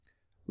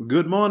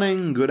Good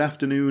morning, good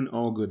afternoon,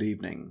 or good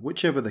evening,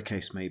 whichever the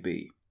case may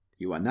be.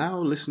 You are now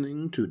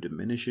listening to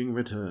Diminishing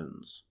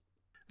Returns.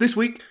 This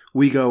week,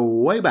 we go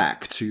way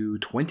back to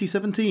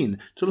 2017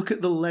 to look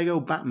at the Lego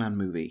Batman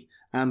movie,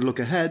 and look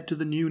ahead to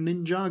the new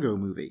Ninjago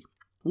movie.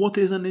 What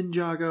is a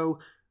Ninjago?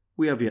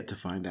 We have yet to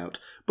find out,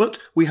 but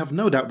we have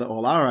no doubt that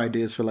all our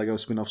ideas for Lego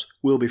spin-offs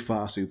will be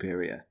far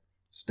superior.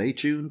 Stay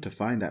tuned to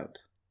find out.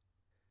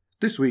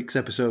 This week's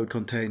episode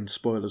contains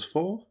spoilers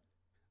for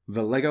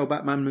the Lego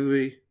Batman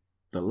movie,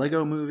 the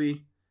Lego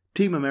Movie,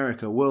 Team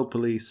America World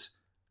Police,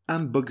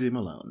 and Bugsy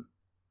Malone.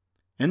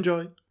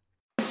 Enjoy!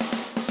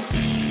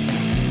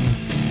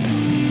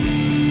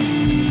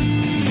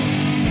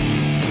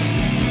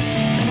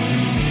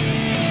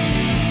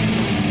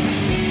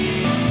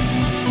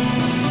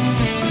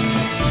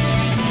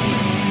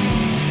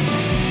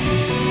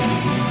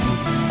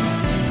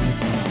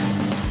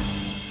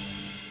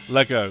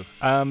 Lego.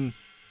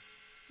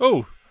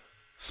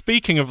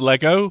 Speaking of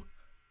Lego,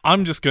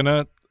 I'm just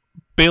gonna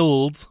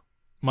build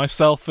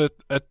myself a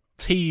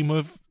team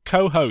of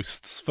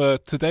co-hosts for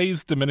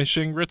today's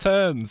Diminishing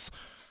Returns.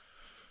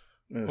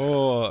 Ugh.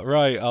 Oh,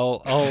 right.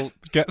 I'll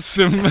get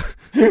some.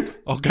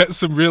 I'll get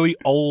some really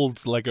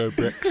old Lego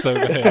bricks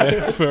over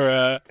here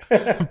for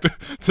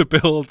to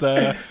build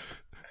a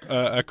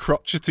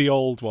crotchety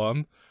old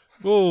one.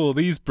 Oh,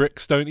 these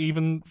bricks don't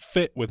even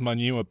fit with my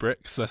newer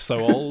bricks. They're so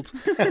old.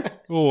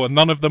 Oh, and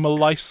none of them are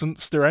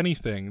licensed or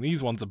anything.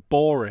 These ones are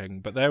boring.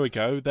 But there we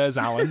go. There's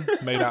Alan,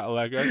 made out of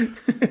Lego.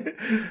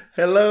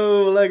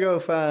 Hello, Lego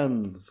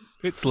fans!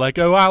 It's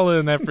Lego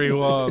Alan,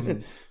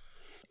 everyone.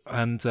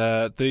 And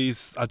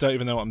these, I don't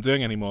even know what I'm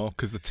doing anymore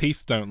because the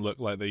teeth don't look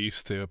like they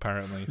used to,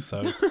 apparently.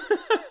 So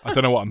I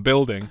don't know what I'm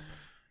building.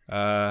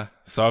 So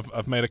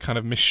I've made a kind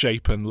of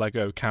misshapen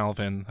Lego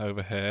Calvin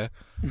over here.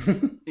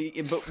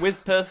 But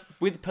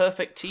with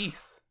perfect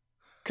teeth.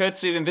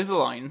 Courtesy of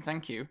Invisalign,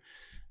 thank you.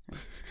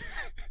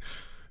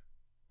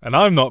 And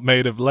I'm not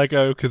made of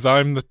Lego because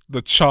I'm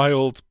the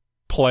child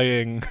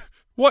playing...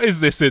 What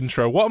is this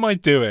intro? What am I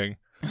doing?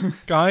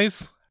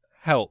 Guys,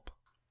 help.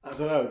 I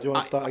don't know, do you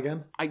want to start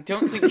again? I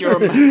don't think you're a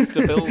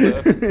master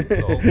builder.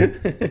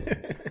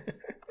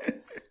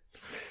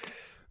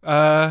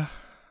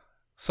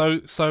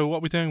 So what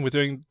are we doing? We're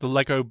doing the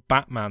Lego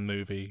Batman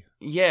movie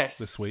Yes.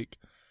 this week.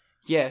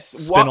 Yes.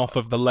 Spin-off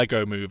of the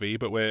Lego movie,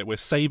 but we're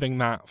saving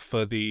that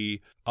for the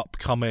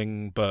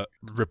upcoming but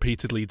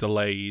repeatedly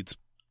delayed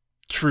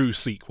true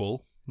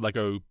sequel,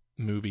 Lego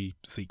movie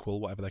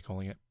sequel, whatever they're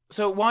calling it.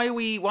 So why are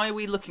we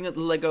looking at the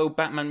Lego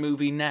Batman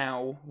movie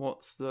now?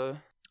 What's the...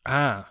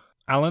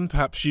 Alan,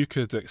 perhaps you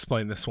could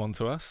explain this one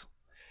to us.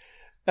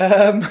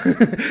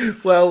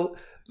 Well,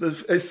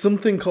 it's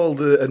something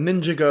called a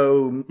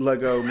Ninjago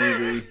Lego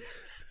movie,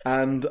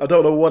 and I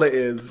don't know what it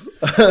is,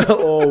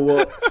 or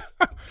what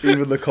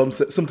even the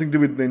concept. Something to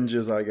do with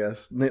ninjas, I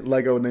guess.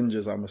 Lego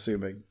ninjas, I'm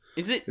assuming.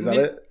 Is that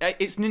it?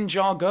 It's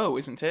Ninjago,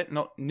 isn't it?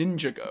 Not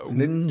Ninjago.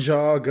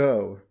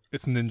 Ninjago.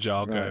 It's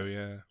Ninjago, Right.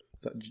 yeah. Is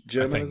that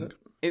German, is it?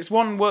 It's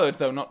one word,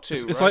 though, not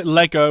two, It's right?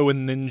 like Lego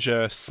and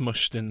Ninja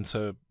smushed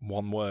into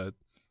one word.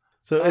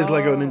 So it is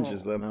Lego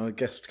ninjas, then. I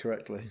guessed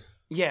correctly.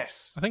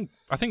 Yes. I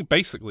think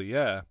basically,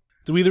 yeah.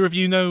 Do either of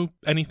you know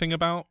anything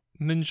about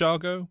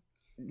Ninjago?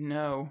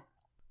 No.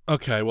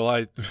 Okay, well,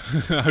 I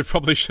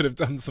probably should have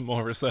done some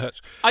more research.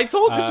 I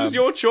thought this was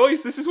your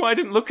choice. This is why I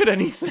didn't look at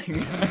anything.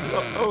 I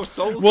thought,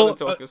 Sol's going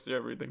to talk us through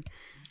everything.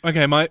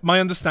 Okay, my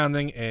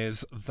understanding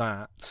is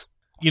that,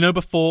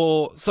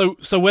 before... So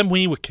when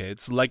we were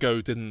kids,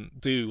 Lego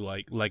didn't do,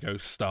 like, Lego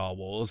Star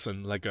Wars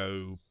and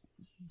Lego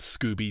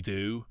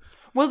Scooby-Doo.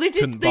 Well, they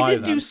did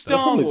do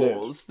Star They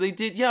Wars. They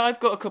did, yeah, I've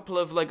got a couple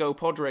of Lego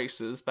pod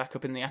racers back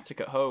up in the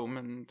attic at home,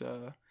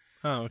 and...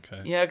 Oh, okay.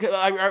 Yeah,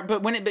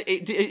 but when it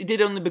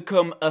did only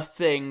become a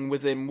thing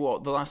within,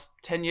 the last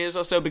 10 years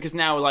or so? Because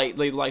now, like,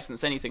 they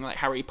license anything, like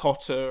Harry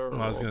Potter, or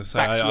I was gonna say,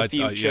 Back to the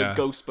Future, yeah.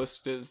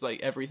 Ghostbusters,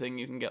 like, everything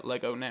you can get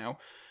Lego now.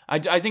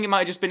 I think it might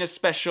have just been a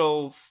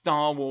special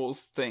Star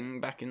Wars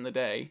thing back in the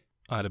day.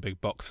 I had a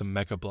big box of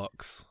Mega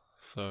Bloks,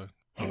 so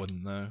I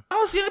wouldn't know.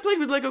 Oh, see, I played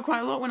with Lego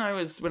quite a lot when I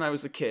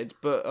was a kid,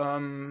 but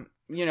I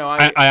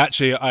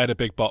had a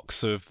big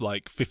box of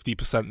like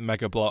 50%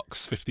 Mega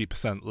Bloks,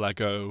 50%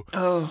 Lego.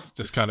 Oh,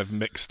 just kind of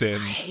mixed in.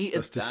 I hated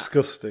That's that.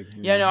 disgusting.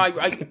 Yeah, no,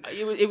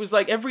 it was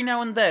like every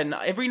now and then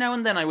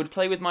I would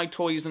play with my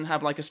toys and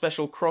have like a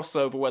special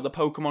crossover where the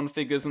Pokemon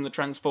figures and the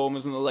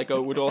Transformers and the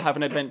Lego would all have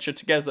an adventure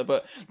together,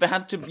 but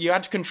you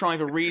had to contrive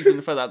a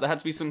reason for that. There had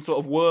to be some sort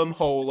of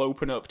wormhole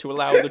open up to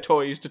allow the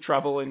toys to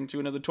travel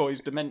into another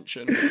toy's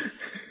dimension.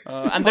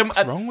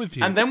 What's wrong with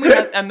you? And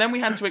then we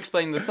had to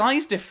explain the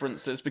size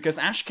differences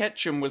because Ash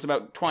Ketchum was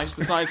about twice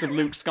the size of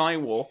Luke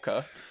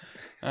Skywalker,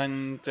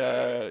 and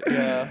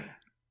yeah.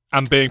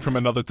 And being from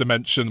another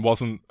dimension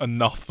wasn't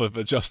enough of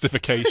a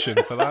justification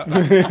for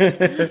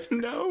that.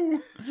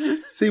 No.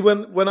 See,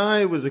 when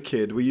I was a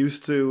kid, we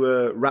used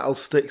to rattle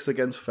sticks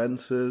against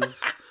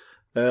fences.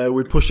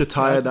 We'd push a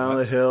tire down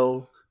a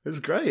hill. It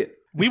was great.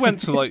 We went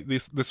to like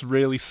this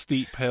really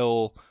steep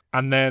hill,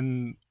 and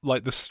then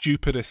like the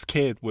stupidest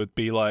kid would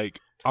be like,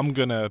 I'm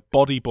gonna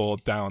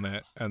bodyboard down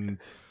it, and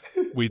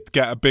we'd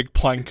get a big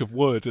plank of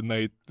wood, and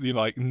they'd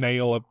like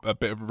nail a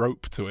bit of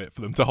rope to it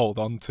for them to hold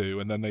on to,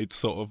 and then they'd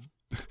sort of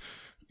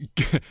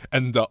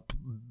end up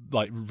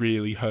like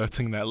really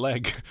hurting their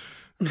leg.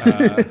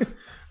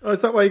 Oh,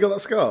 is that why you got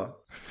that scar?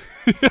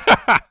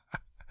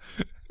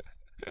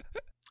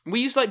 We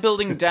used like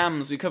building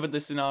dams. We covered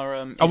this in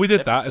our. We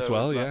did that as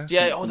well. Yeah.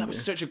 Yeah. Oh, that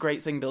was such a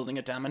great thing, building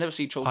a dam. I never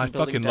see children I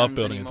building fucking dams love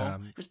building anymore. a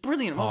dam. It was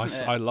brilliant,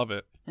 wasn't it? I love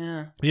it.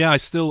 Yeah. Yeah.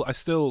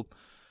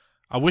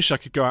 I wish I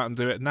could go out and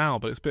do it now,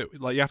 but it's a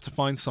bit like you have to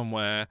find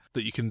somewhere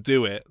that you can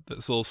do it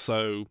that's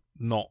also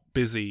not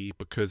busy,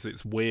 because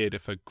it's weird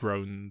if a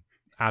grown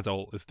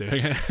adult is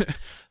doing it.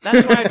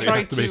 That's why I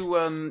tried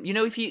to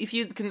if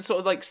you can sort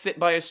of like sit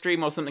by a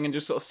stream or something and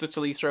just sort of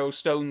subtly throw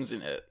stones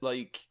in it,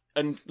 like,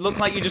 and look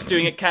like you're just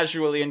doing it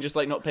casually and just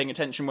like not paying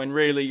attention, when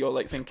really you're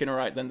like thinking, all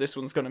right, then this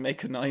one's going to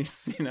make a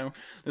nice,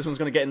 this one's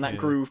going to get in that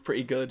groove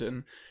pretty good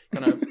and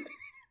kind of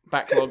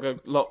backlog a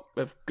lot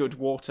of good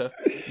water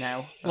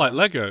now. Like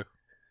Lego.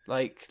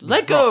 Like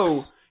Lego!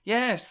 Rocks.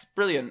 Yes,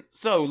 brilliant.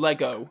 So,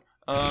 Lego.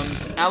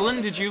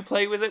 Alan, did you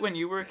play with it when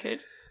you were a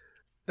kid?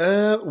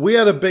 We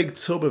had a big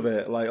tub of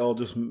it, like all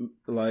just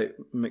like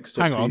mixed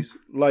up. Hang on. Piece.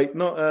 Like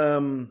not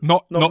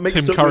Not mixed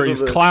Tim up with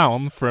Curry's other-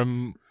 clown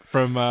from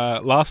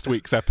last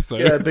week's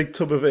episode. Yeah, a big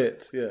tub of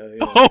it. Yeah.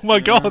 Oh my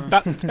god,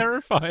 that's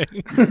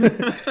terrifying.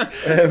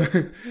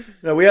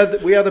 No, we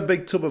had a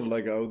big tub of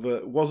Lego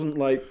that wasn't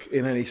like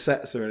in any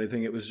sets or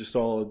anything. It was just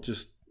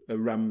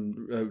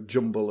a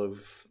jumble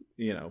of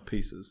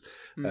pieces.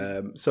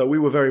 So we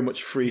were very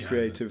much free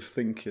creative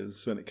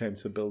thinkers when it came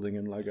to building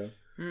in Lego.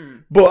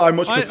 But I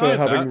much prefer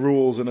having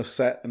rules and a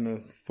set and a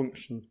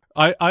function.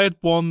 I had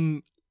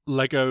one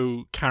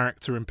Lego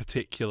character in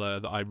particular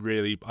that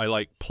I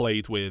like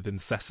played with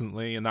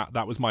incessantly, and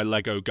that was my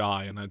Lego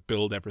guy, and I'd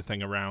build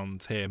everything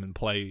around him and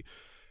play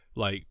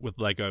like with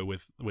Lego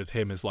with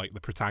him as like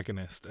the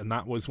protagonist, and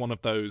that was one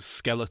of those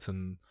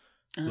skeleton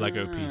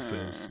Lego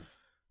pieces.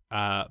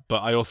 But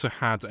I also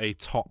had a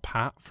top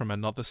hat from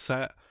another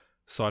set,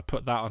 so I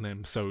put that on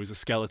him, so he was a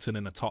skeleton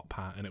in a top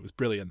hat, and it was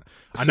brilliant.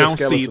 I now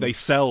see they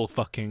sell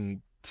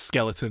fucking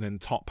skeleton in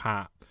top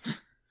hat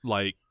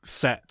like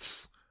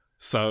sets.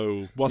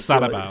 So what's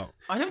that about?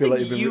 I don't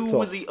think you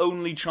were the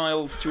only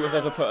child to have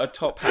ever put a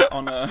top hat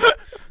on a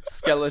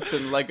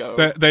skeleton Lego.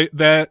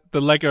 The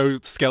Lego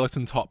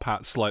skeleton top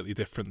hat's slightly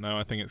different though.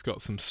 I think it's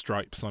got some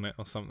stripes on it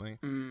or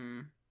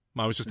something.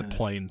 Mine was just a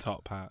plain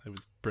top hat. It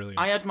was brilliant.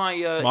 I had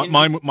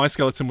my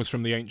skeleton was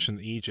from the ancient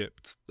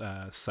Egypt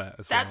set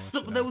as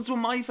well. Those were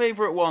my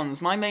favourite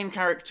ones. My main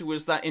character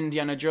was that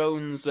Indiana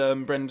Jones,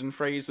 Brendan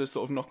Fraser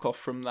sort of knockoff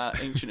from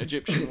that ancient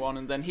Egyptian one,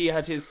 and then he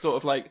had his sort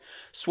of like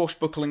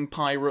swashbuckling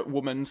pirate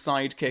woman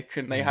sidekick,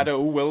 and they had a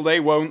will they,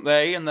 won't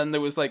they, and then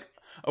there was like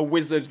a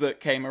wizard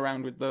that came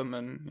around with them,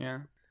 and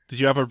yeah.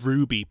 Did you have a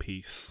ruby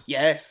piece?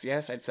 Yes,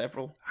 I had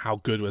several. How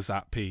good was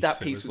that piece?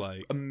 That piece was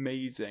like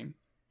amazing.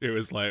 It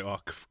was like, oh,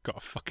 I've got a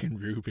fucking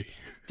ruby.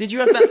 Did you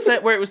have that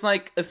set where it was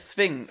like a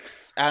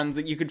sphinx and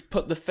that you could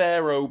put the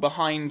pharaoh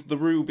behind the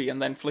ruby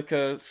and then flick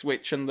a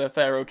switch and the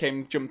pharaoh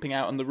came jumping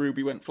out and the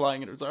ruby went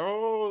flying and it was like,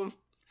 oh.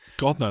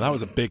 God, no, that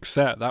was a big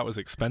set. That was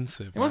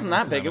expensive. It wasn't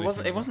that big. It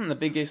wasn't the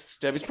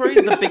biggest. It was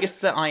probably the biggest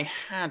set I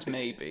had,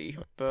 maybe.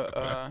 But,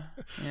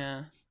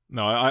 yeah.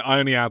 No, I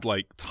only had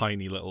like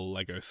tiny little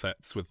Lego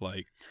sets with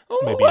like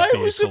maybe a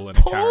vehicle and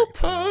a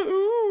character.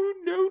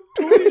 No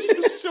toys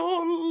for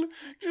Sol.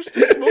 Just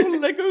a small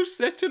Lego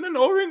set and an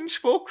orange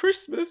for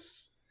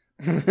Christmas.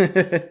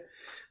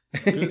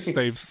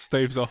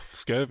 Staves off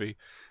scurvy.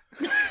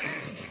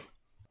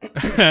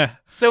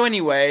 So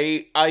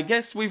anyway, I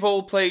guess we've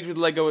all played with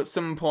Lego at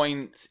some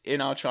point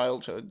in our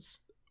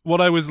childhoods.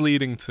 What I was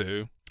leading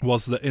to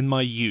was that in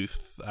my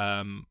youth,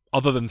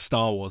 other than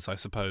Star Wars, I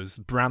suppose,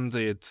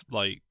 branded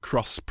like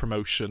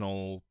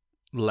cross-promotional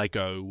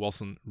Lego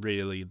wasn't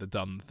really the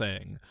done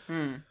thing.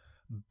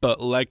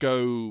 But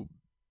Lego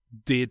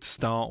did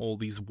start all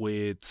these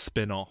weird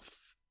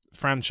spin-off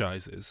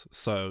franchises.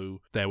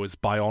 So there was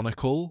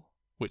Bionicle,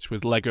 which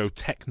was Lego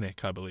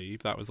Technic, I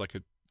believe. That was like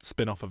a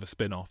spin-off of a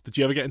spin-off. Did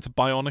you ever get into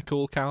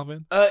Bionicle,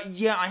 Calvin?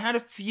 Yeah, I had a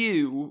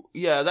few.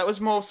 Yeah, that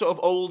was more sort of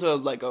older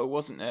Lego,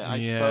 wasn't it?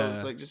 I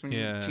suppose, like just when you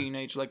were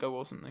teenage Lego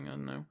or something, I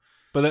don't know.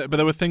 But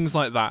there were things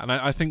like that, and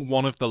I think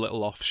one of the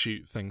little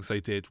offshoot things they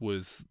did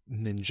was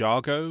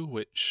Ninjago,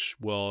 which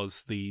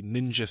was the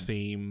ninja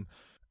theme,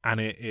 and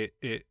it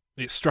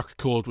struck a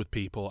chord with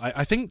people.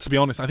 I think, to be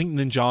honest, I think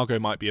Ninjago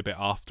might be a bit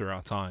after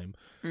our time,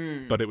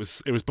 but it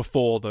was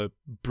before the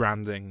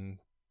branding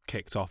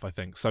kicked off, I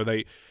think. So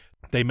they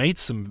made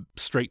some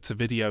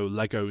straight-to-video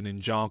Lego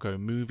Ninjago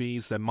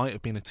movies. There might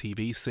have been a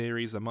TV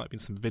series. There might have been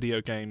some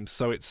video games.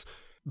 So it's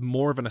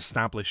more of an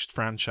established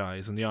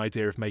franchise, and the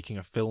idea of making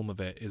a film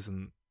of it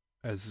isn't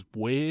as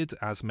weird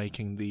as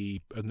making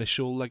the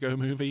initial Lego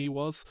movie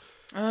was.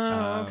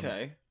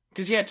 Okay.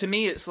 Because, to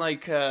me it's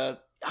like...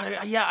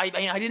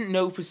 I didn't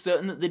know for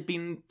certain that there'd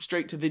been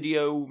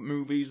straight-to-video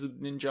movies of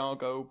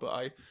Ninjago, but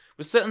I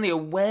was certainly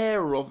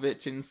aware of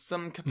it in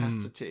some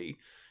capacity.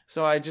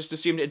 So I just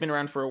assumed it had been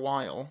around for a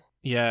while.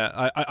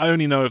 Yeah, I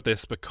only know of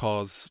this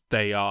because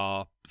they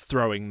are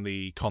throwing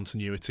the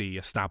continuity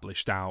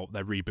established out.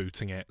 They're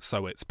rebooting it,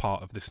 so it's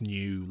part of this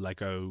new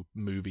Lego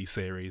movie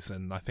series,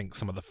 and I think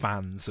some of the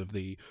fans of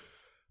the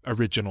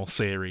original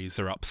series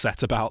are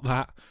upset about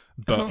that.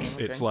 But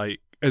it's like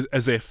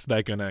as if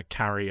they're going to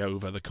carry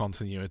over the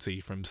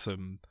continuity from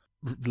some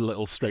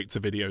little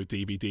straight-to-video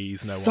DVDs.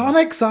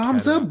 Sonic's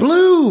arms are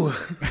blue!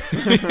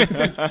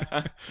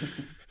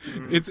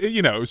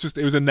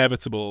 It was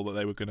inevitable that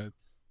they were going to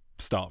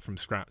start from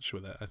scratch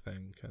with it, I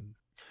think. And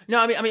no,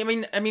 I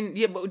mean,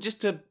 yeah, but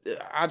just to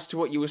add to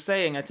what you were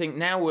saying, I think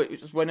now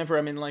whenever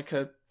I'm in like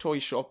a toy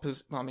shop,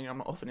 I'm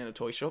not often in a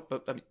toy shop,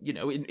 but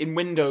in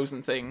windows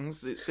and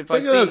things, it's if I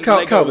see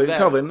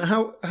Calvin,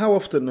 how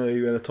often are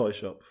you in a toy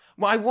shop?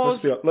 Well, I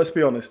was. Let's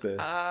be honest here.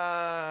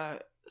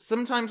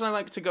 Sometimes I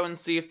like to go and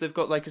see if they've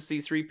got like a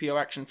C-3PO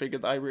action figure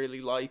that I really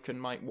like and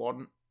might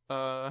want.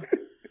 I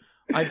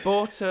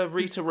bought a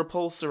Rita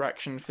Repulsa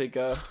action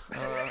figure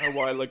a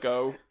while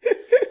ago.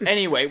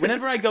 Anyway,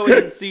 whenever I go in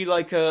and see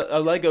like a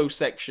Lego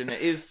section,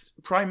 it is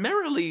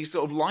primarily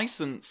sort of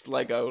licensed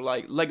Lego.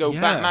 Like Lego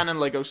Batman and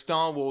Lego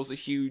Star Wars are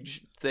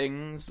huge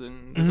things,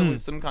 and there's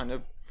always some kind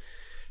of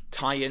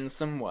tie-in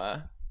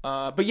somewhere.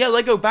 But yeah,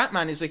 Lego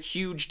Batman is a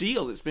huge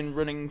deal. It's been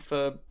running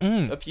for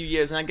a few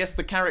years, and I guess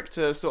the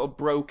character sort of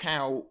broke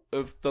out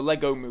of the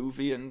Lego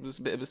movie and was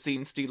a bit of a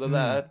scene stealer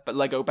there. But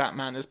Lego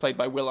Batman is played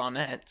by Will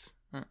Arnett.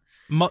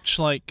 Much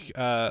like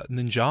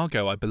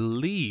Ninjago, I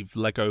believe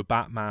Lego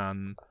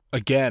Batman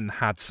again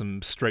had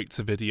some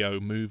straight-to-video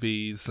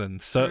movies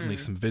and certainly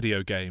some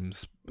video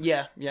games.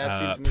 Yeah, I've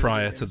seen some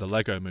prior games. to the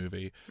Lego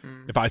movie.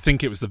 If I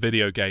think it was the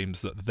video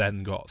games that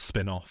then got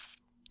spin-off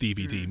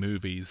DVD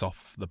movies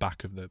off the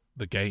back of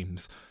the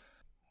games.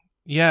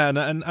 Yeah,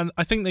 and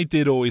I think they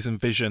did always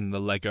envision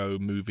the Lego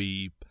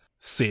movie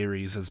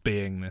series as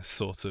being this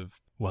sort of,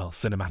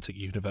 cinematic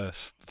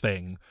universe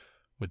thing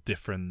with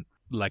different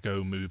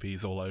Lego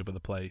movies all over the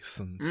place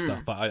and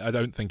stuff. I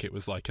don't think it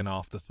was like an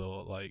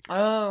afterthought, like,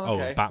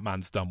 okay.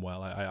 Batman's done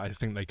well. I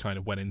think they kind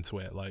of went into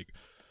it like,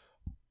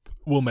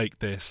 we'll make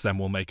this, then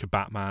we'll make a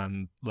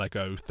Batman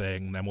Lego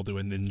thing, then we'll do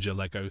a Ninja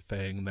Lego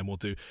thing, then we'll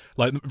do,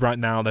 like, right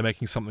now they're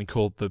making something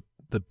called the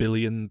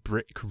Billion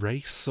Brick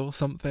Race or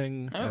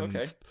something.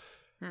 Okay.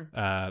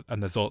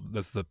 And there's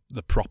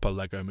the proper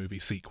Lego movie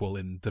sequel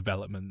in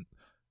development,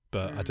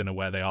 but I don't know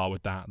where they are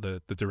with that.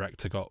 The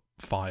director got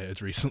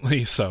fired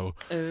recently, so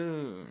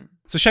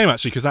it's a shame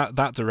actually, because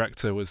that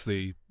director was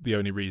the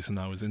only reason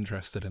I was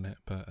interested in it.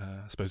 But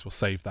I suppose we'll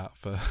save that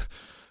for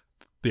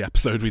the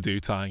episode we do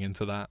tying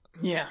into that.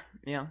 Yeah.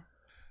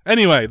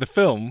 Anyway, the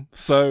film.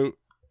 So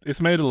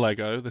it's made of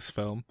Lego. This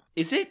film.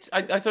 Is it?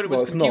 I thought it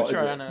was computer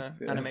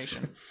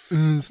animation,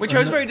 which I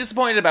was very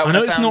disappointed about. I know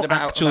when it's found not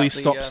about actually the,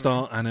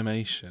 stop-start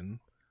animation.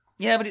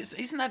 Yeah, but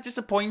isn't that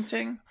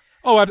disappointing?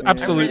 Oh,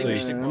 absolutely. I really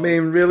wished it I was.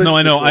 mean, realistically, No,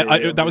 I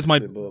know. That was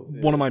obviously,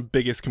 one of my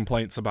biggest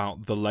complaints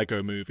about the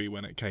Lego movie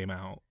when it came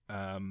out.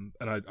 And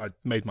I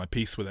made my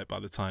peace with it by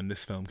the time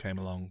this film came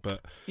along.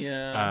 But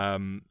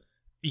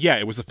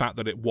it was the fact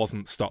that it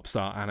wasn't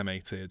stop-start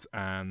animated,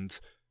 and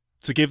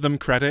to give them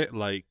credit,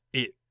 like,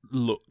 it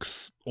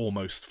looks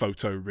almost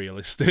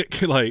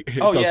photorealistic. Like,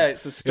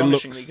 it's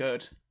astonishingly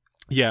good.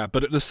 Yeah,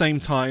 but at the same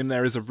time,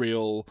 there is a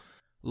real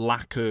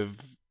lack of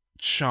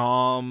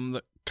charm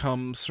that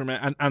comes from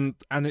it, and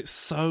it's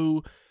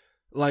so,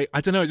 like, I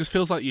don't know, it just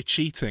feels like you're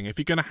cheating. If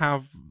you're going to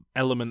have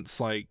elements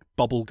like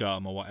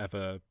bubblegum or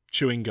whatever,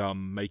 chewing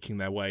gum making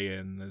their way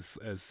in as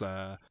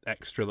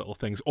extra little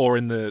things, or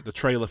in the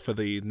trailer for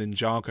the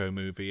Ninjago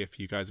movie, if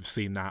you guys have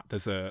seen that,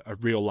 there's a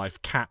real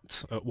life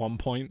cat at one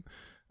point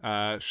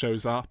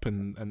shows up,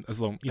 and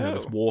as long,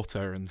 there's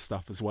water and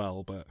stuff as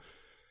well, but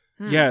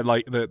yeah,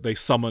 like they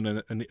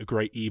summon a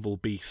great evil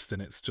beast,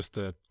 and it's just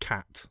a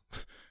cat.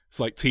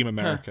 It's like Team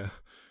America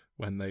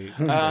when they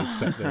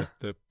set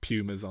the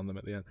pumas on them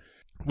at the end,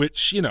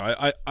 which,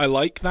 I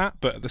like that,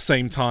 but at the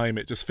same time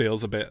it just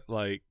feels a bit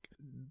like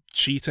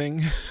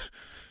cheating.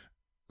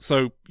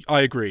 So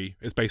I agree,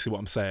 is basically what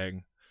I'm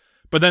saying.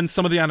 But then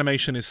some of the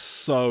animation is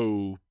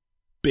so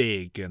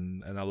big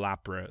and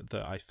elaborate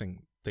that I think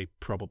they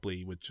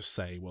probably would just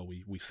say, well,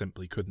 we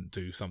simply couldn't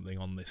do something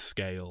on this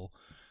scale.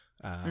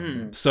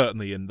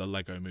 Certainly in the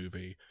Lego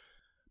movie.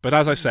 But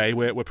as I say,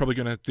 we're probably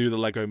going to do the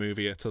Lego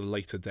movie at a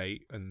later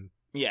date, and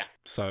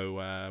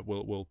so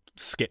we'll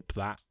skip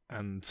that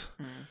and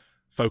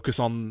focus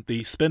on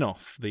the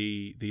spin-off,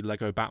 the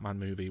Lego Batman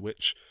movie,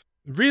 which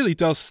really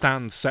does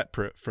stand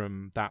separate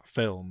from that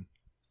film.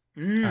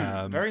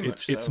 Very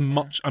much so. It's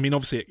much. I mean,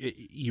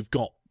 obviously, you've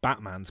got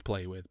Batman to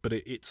play with, but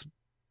it's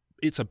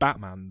a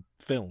Batman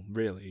film,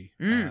 really,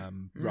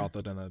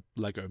 rather than a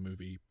Lego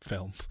movie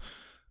film.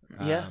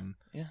 Yeah.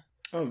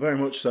 Oh, very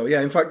much so. Yeah,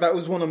 in fact, that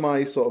was one of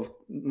my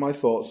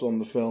thoughts on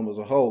the film as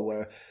a whole,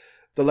 where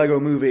the Lego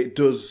movie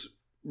does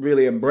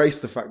really embrace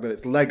the fact that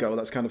it's Lego.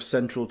 That's kind of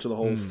central to the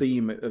whole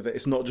theme of it.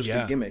 It's not just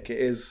a gimmick; it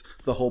is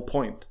the whole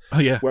point. Oh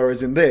yeah.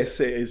 Whereas in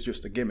this, it is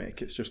just a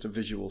gimmick. It's just a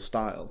visual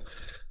style.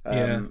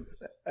 And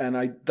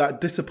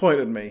that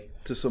disappointed me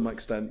to some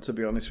extent, to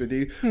be honest with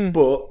you.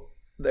 But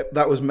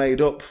that was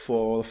made up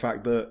for the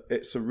fact that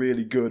it's a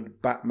really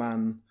good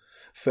Batman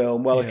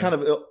film. Well, a kind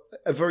of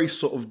a very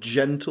sort of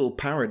gentle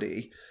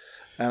parody,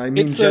 and I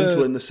mean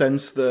gentle in the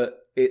sense that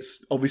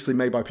it's obviously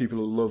made by people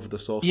who love the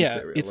source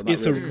material.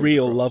 It's a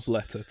real love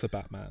letter to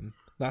Batman.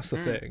 That's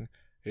the thing.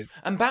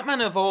 And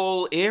Batman of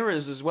all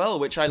eras as well,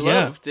 which I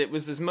loved. It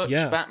was as much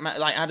Batman,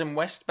 like Adam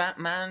West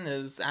Batman,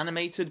 as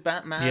animated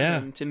Batman,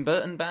 and Tim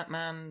Burton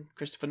Batman,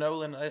 Christopher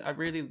Nolan. I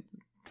really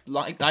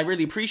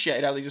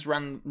appreciated how they just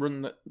ran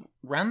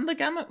the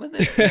gamut with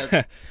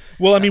it.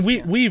 Well, I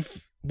mean,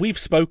 we've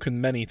spoken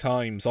many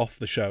times off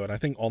the show, and I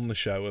think on the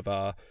show, of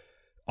our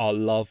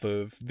love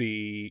of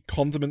the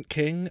Condiment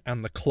King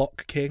and the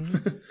Clock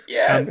King.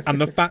 Yes. And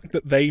the fact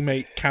that they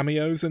make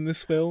cameos in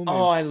this film.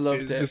 I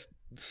loved it. Just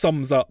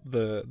sums up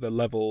the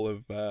level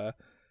of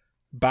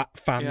Bat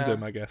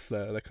fandom, I guess,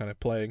 they're kind of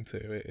playing to.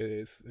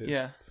 It's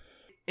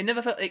It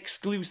never felt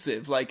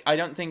exclusive. Like, I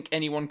don't think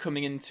anyone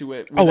coming into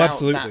it without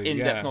that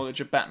in-depth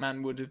knowledge of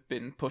Batman would have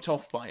been put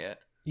off by it.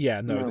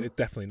 Yeah, no.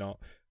 Definitely not.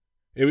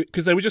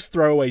 Because they were just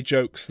throwaway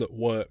jokes that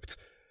worked.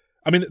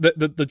 I mean,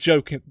 the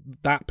joke,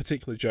 that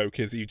particular joke,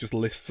 is he just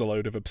lists a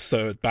load of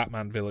absurd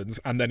Batman villains,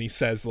 and then he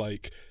says,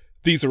 like,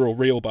 these are all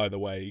real, by the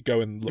way, go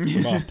and look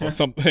them up, or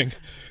something.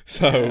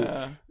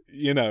 So,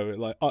 you know,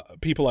 like,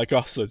 people like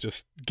us are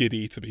just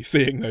giddy to be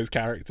seeing those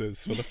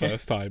characters for the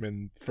first time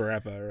in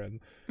forever,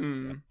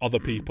 and other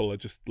people are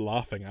just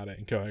laughing at it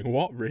and going,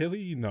 what,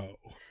 really? No.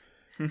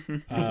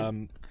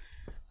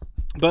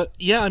 But,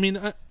 yeah, I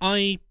mean,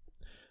 I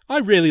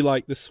really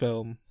like this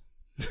film,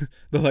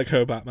 the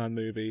Lego Batman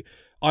movie.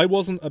 I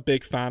wasn't a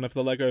big fan of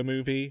the Lego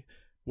movie,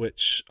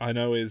 which I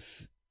know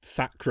is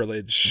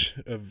sacrilege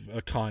of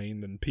a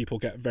kind, and people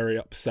get very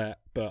upset,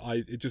 but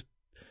it just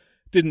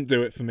didn't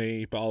do it for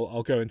me, but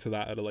I'll go into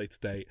that at a later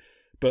date.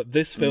 But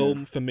this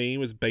film, for me,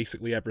 was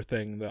basically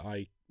everything that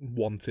I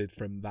wanted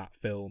from that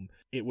film.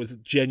 It was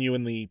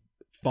genuinely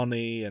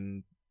funny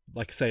and,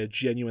 like I say, a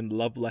genuine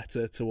love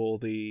letter to all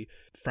the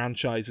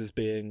franchises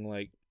being,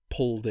 like,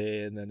 pulled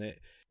in, and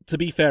to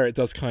be fair, it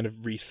does kind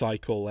of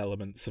recycle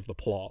elements of the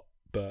plot,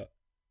 but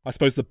I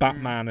suppose the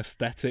Batman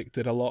aesthetic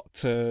did a lot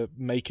to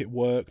make it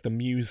work. The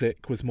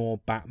music was more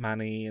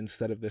Batman-y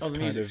instead of this the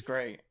kind music's of...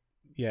 great.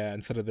 Yeah,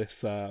 instead of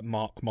this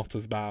Mark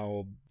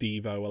Mothersbaugh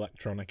Devo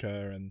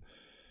electronica, and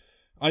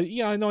I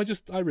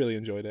really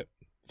enjoyed it.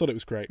 Thought it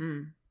was great.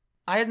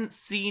 I hadn't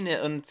seen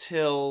it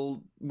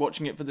until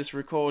watching it for this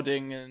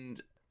recording,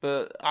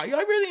 but I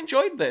really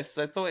enjoyed this.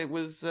 I thought it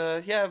was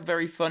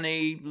very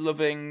funny,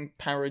 loving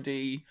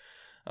parody.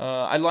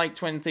 I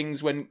liked when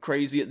things went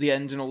crazy at the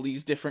end and all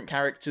these different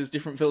characters,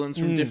 different villains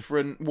from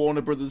different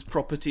Warner Brothers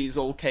properties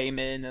all came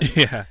in,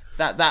 and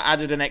that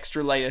added an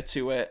extra layer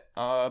to it.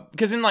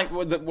 Because in like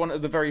one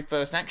of the very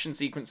first action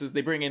sequences,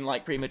 they bring in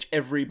like pretty much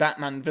every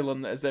Batman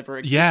villain that has ever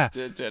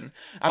existed, and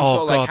I'm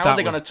sort of like, how are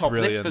they going to top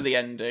this for the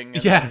ending?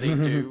 And they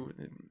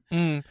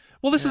do.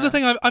 Well, this is the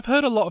thing. I've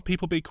heard a lot of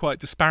people be quite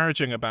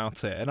disparaging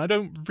about it, and I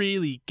don't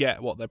really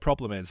get what their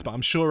problem is, but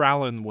I'm sure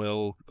Alan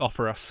will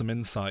offer us some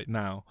insight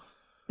now.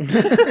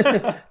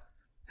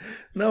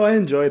 No, I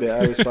enjoyed it.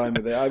 I was fine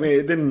with it. I mean,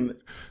 it didn't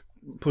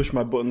push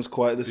my buttons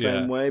quite the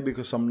same way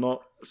because I'm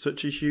not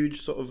such a huge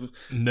sort of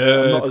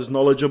nerd. I'm not as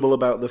knowledgeable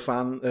about the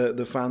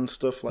fan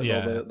stuff, like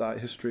all that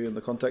history and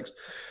the context.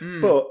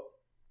 But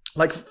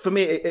like for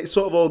me, it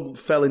sort of all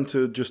fell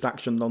into just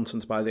action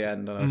nonsense by the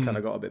end, and I kind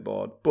of got a bit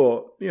bored.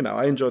 But you know,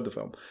 I enjoyed the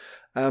film.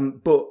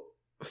 But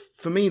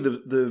for me,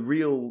 the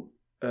real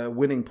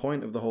winning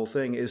point of the whole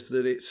thing is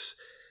that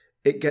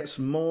it gets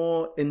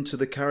more into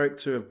the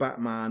character of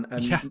Batman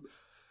and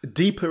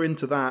deeper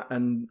into that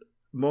and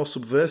more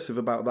subversive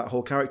about that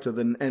whole character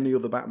than any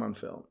other Batman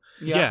film.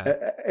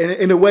 Yeah.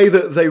 In a way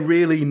that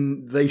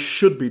they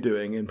should be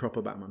doing in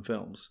proper Batman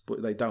films,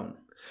 but they don't.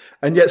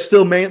 And yet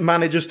still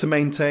manages to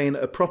maintain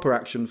a proper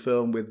action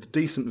film with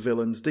decent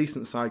villains,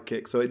 decent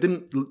sidekicks. So it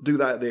didn't do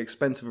that at the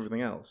expense of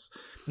everything else.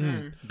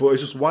 But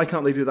it's just, why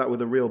can't they do that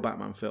with a real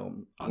Batman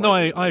film? No,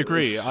 I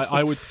agree.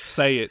 I would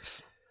say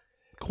it's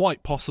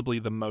quite possibly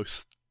the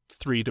most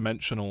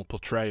three-dimensional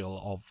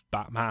portrayal of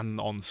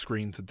Batman on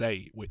screen to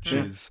date, which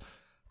is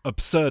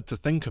absurd to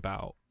think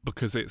about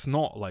because it's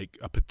not like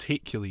a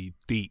particularly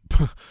deep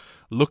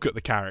look at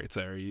the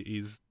character.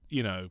 He's,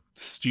 you know,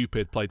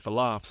 stupid, played for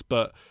laughs,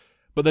 but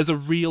there's a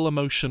real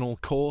emotional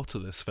core to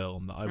this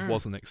film that I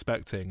wasn't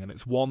expecting, and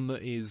it's one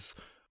that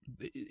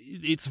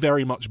it's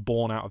very much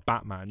born out of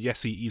Batman.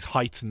 Yes, he's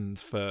heightened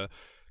for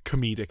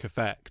comedic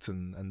effect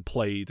and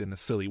played in a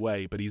silly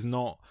way, but he's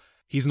not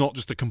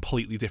just a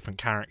completely different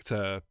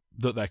character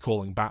that they're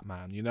calling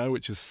Batman, you know,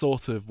 which is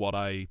sort of what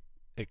I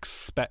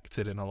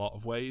expected in a lot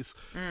of ways.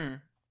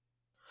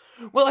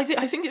 Well, I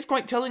think it's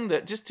quite telling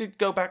that, just to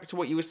go back to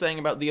what you were saying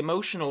about the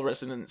emotional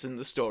resonance in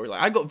the story,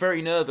 like I got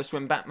very nervous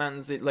when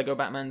Lego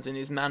Batman's in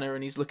his manor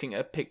and he's looking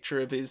at a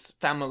picture of his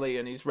family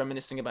and he's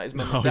reminiscing about his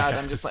mum and dad.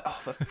 I'm just like, oh,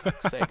 for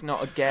fuck's sake,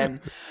 not again.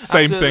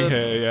 Same thing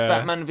here, yeah.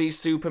 Batman v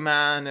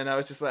Superman, and I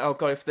was just like, oh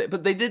god,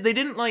 but they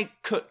didn't like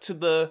cut to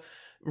the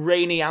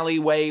rainy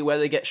alleyway where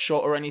they get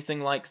shot or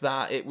anything like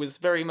that. It was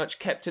very much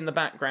kept in the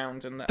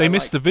background. And They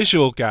missed a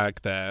visual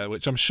gag there,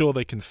 which I'm sure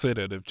they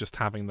considered, of just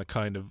having the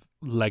kind of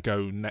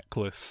Lego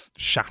necklace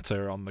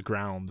shatter on the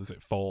ground as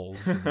it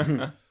falls.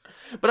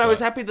 But I was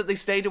happy that they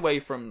stayed away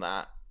from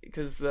that,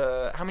 because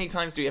how many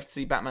times do you have to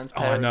see Batman's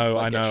parents?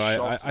 I know. Get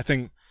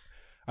shot?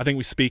 I think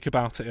we speak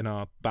about it in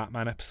our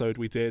Batman episode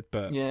we did,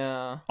 but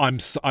Yeah. I'm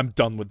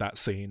done with that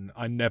scene.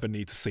 I never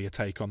need to see a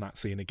take on that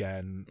scene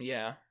again.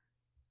 Yeah.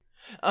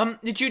 Do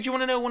you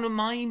want to know one of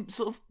my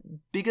sort of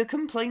bigger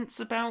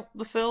complaints about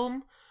the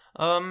film?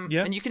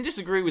 Yeah. And you can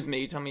disagree with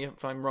me, tell me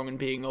if I'm wrong in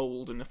being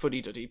old and a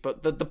fuddy-duddy,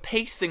 but the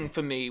pacing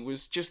for me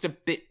was just a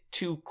bit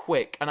too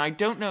quick, and I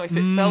don't know if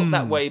it felt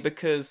that way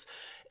because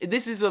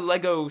this is a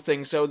Lego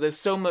thing, so there's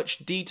so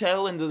much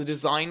detail into the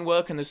design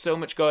work, and there's so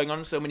much going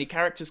on, so many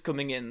characters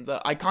coming in,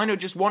 that I kind of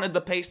just wanted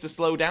the pace to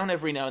slow down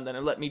every now and then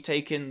and let me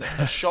take in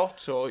a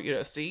shot or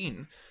a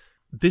scene.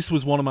 This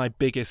was one of my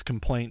biggest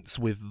complaints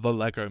with the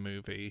Lego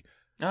movie.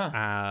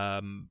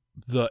 That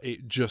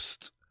it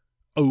just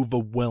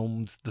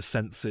overwhelmed the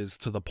senses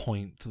to the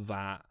point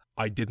that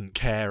I didn't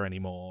care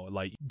anymore.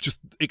 Like,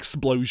 just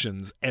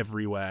explosions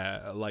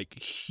everywhere,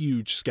 like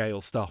huge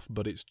scale stuff,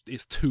 but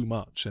it's too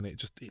much, and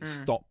it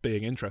stopped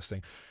being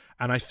interesting.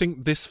 And I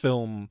think this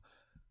film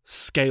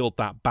scaled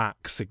that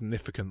back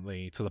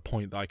significantly to the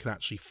point that I can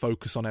actually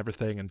focus on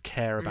everything and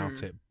care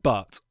about it.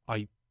 But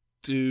I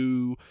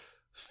do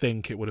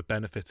think it would have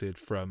benefited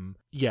from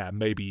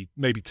maybe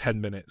 10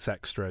 minutes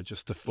extra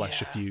just to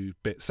flesh a few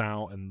bits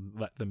out and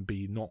let them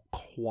be not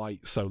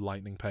quite so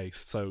lightning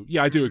paced. So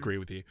I do agree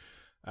with you.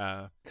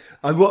 And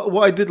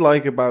what I did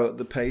like about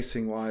the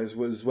pacing wise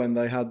was when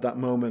they had that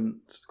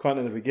moment quite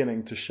at the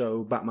beginning to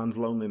show Batman's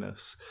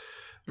loneliness,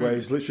 where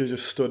he's literally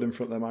just stood in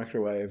front of the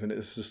microwave and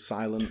it's just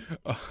silent.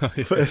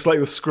 It's like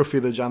the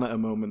Scruffy the janitor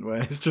moment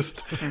where it's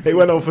just it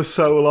went on for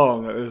so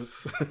long. It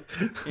was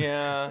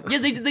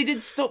they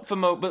did stop for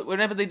but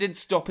whenever they did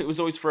stop, it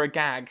was always for a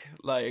gag.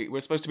 Like, we're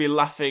supposed to be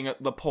laughing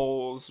at the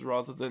pause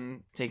rather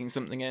than taking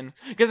something in,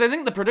 because I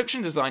think the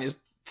production design is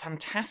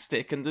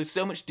fantastic and there's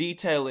so much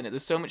detail in it,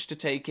 there's so much to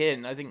take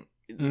in. I think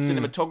the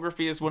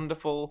cinematography is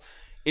wonderful.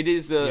 It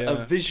is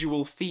a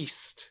visual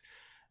feast,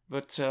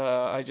 but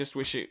I just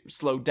wish it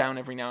slowed down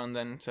every now and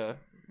then to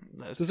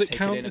let us Does it take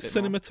count it in a as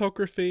bit more.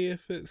 cinematography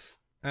if it's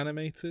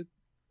animated?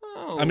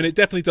 Oh. I mean, it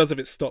definitely does if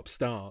it's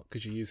stop-start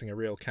because you're using a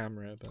real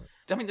camera, but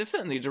I mean, there's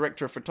certainly a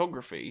director of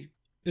photography.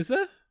 is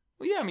there?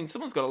 Well, yeah, I mean,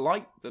 someone's got to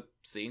light the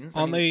scenes.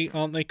 Aren't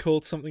they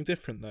called something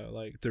different though,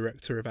 like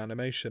director of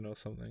animation or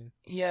something?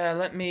 Yeah,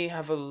 let me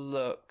have a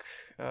look.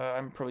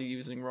 I'm probably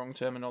using wrong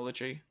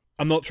terminology.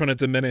 I'm not trying to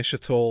diminish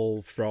at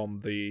all from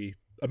the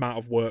amount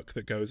of work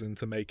that goes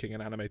into making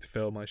an animated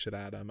film, I should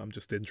add. I'm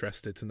just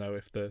interested to know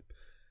if the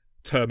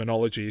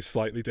terminology is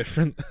slightly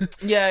different.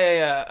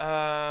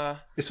 Yeah.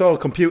 it's all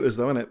computers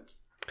though, isn't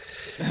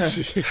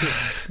it?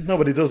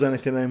 Nobody does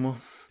anything anymore.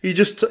 You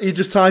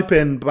just type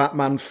in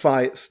Batman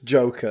fights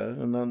Joker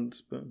and then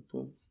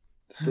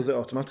it does it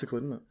automatically,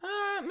 doesn't it?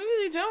 Maybe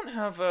they don't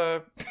have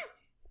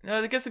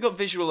I guess they've got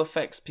visual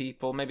effects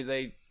people.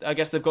 I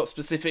guess they've got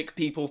specific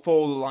people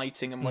for the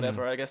lighting and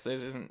whatever. I guess there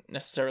isn't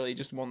necessarily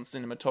just one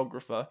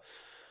cinematographer.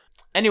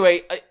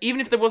 Anyway, even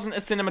if there wasn't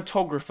a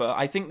cinematographer,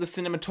 I think the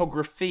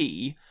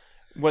cinematography,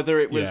 whether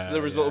it was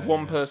the result of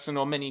one person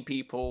or many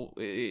people,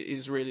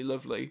 is really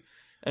lovely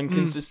and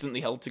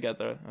consistently held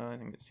together. I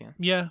think it's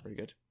very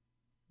good.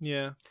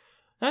 Yeah.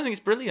 I think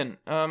it's brilliant.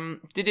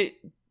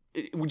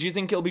 Would you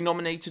think it'll be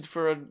nominated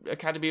for an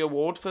Academy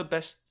Award for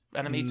Best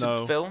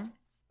Animated Film?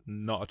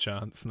 Not a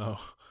chance, no.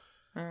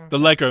 The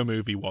Lego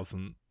movie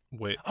wasn't,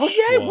 which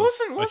it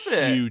wasn't, was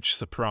a it? huge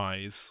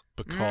surprise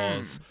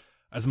because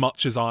as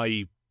much as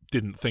I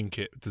didn't think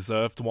it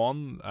deserved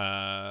one,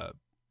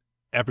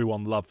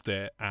 everyone loved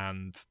it,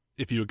 and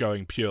if you were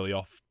going purely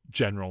off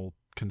general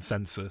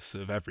consensus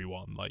of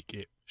everyone, like,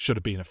 it should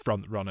have been a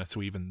front runner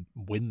to even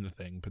win the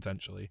thing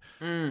potentially.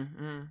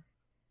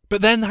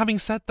 But then, having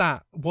said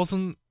that,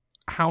 wasn't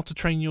How to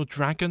Train Your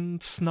Dragon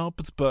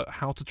snubbed, but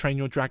How to Train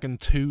Your Dragon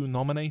 2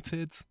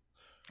 nominated?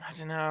 I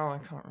don't know, I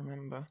can't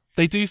remember.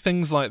 They do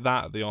things like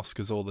that at the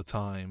Oscars all the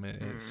time. It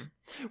is.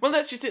 Well,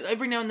 that's just it.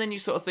 Every now and then you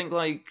sort of think,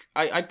 like,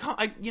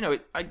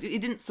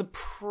 it didn't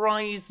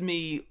surprise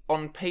me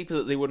on paper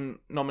that they wouldn't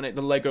nominate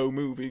the Lego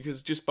movie,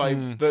 because just by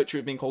virtue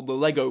of being called the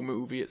Lego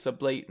movie, it's a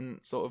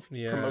blatant sort of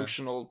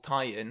promotional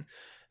tie-in.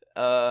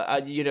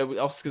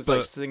 Oscars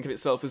likes to think of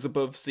itself as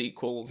above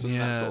sequels and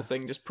that sort of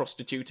thing, just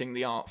prostituting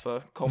the art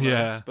for commerce.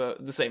 Yeah. But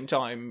at the same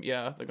time,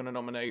 they're going to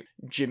nominate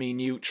Jimmy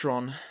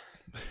Neutron.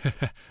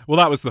 Well,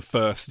 that was the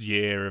first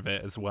year of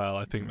it as well.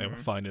 I think they were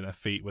finding their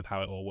feet with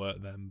how it all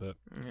worked then. But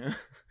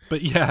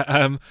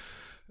I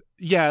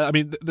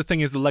mean, the thing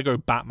is, the Lego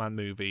Batman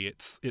movie,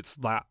 it's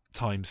that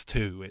times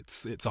two.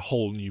 It's a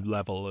whole new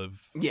level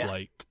of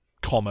like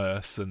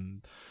commerce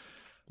and,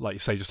 like you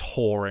say, just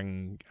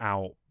whoring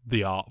out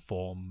the art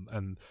form.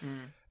 And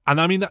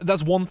I mean,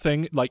 that's one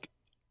thing. Like,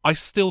 I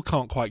still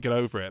can't quite get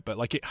over it, but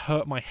like, it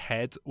hurt my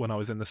head when I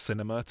was in the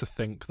cinema to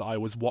think that I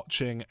was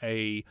watching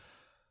a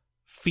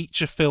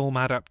feature film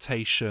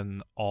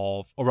adaptation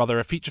of, or rather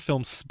a feature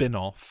film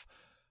spin-off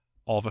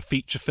of a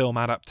feature film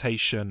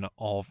adaptation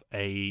of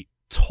a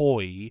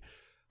toy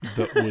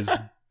that was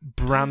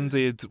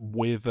branded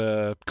with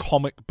a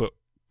comic book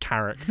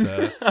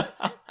character,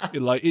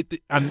 like it,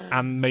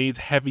 and made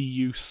heavy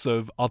use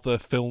of other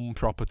film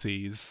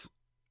properties.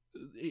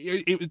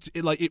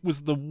 It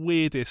was the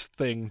weirdest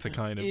thing to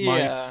kind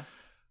of.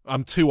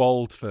 I'm too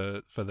old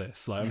for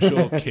this. Like, I'm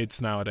sure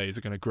kids nowadays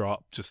are going to grow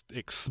up just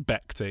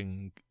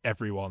expecting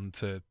everyone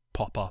to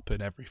pop up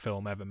in every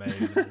film ever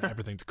made, and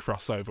everything to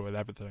cross over with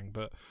everything.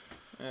 But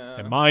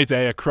in my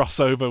day, a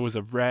crossover was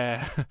a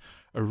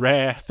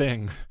rare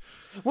thing.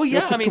 Well, you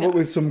have to come up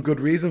with some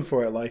good reason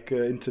for it, like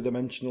an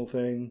interdimensional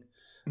thing,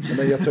 and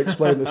then you have to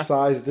explain the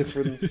size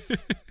difference.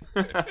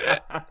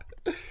 Well,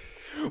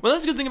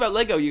 that's a good thing about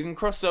Lego. You can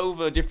cross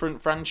over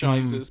different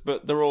franchises,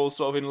 but they're all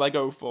sort of in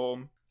Lego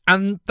form.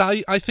 And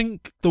I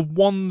think the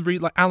one,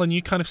 like Alan,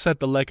 you kind of said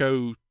the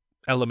Lego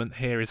element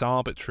here is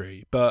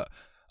arbitrary, but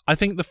I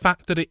think the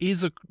fact that it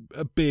is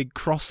a big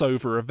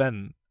crossover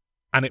event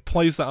and it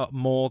plays that up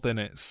more than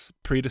its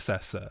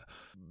predecessor,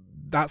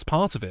 that's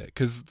part of it.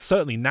 Because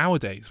certainly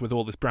nowadays, with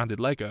all this branded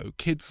Lego,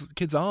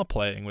 kids are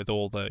playing with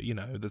all the, you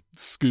know, the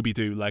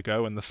Scooby-Doo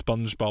Lego and the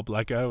SpongeBob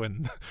Lego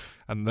and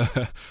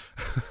the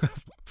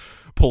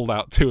pulled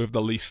out two of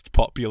the least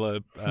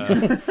popular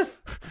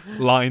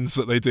lines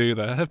that they do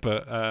there,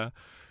 but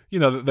you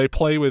know, they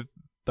play with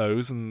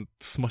those and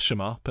smush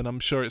them up, and I'm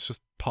sure it's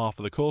just par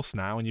for the course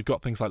now. And you've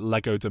got things like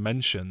Lego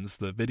Dimensions,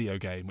 the video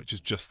game, which is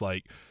just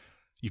like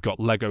you've got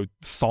Lego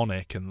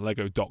Sonic and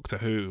Lego Doctor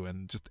Who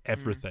and just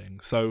everything.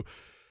 So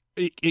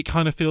it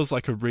kind of feels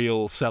like a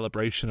real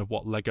celebration of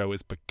what Lego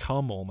has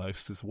become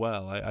almost as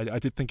well. I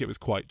did think it was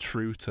quite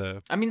true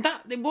to... I mean,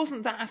 it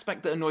wasn't that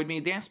aspect that annoyed me.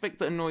 The aspect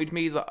that annoyed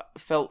me that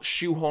felt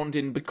shoehorned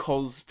in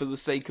because for the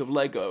sake of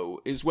Lego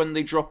is when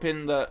they drop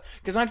in the...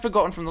 Because I'd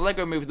forgotten from the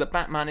Lego movie that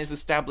Batman is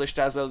established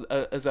as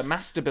a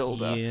master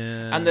builder.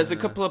 Yeah. And there's a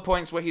couple of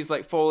points where he's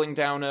like falling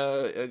down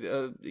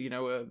a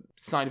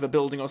side of a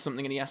building or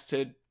something, and he has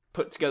to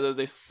put together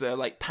this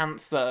like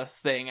panther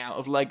thing out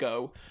of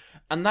Lego.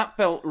 And that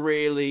felt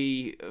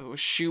really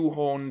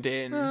shoehorned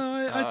in.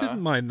 I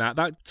didn't mind that.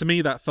 That to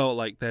me, that felt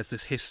like there's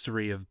this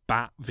history of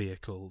bat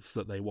vehicles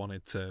that they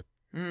wanted to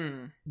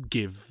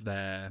give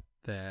their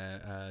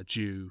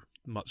due,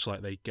 much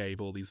like they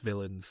gave all these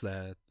villains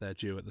their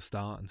due at the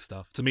start and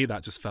stuff. To me,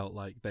 that just felt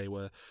like they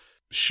were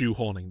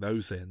shoehorning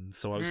those in.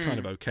 So I was kind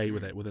of okay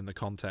with it within the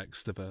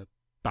context of a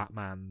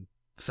Batman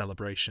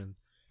celebration.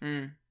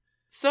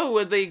 So,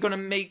 are they going to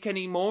make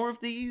any more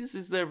of these?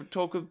 Is there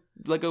talk of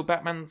Lego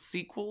Batman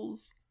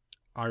sequels?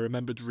 I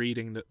remembered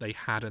reading that they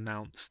had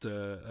announced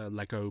a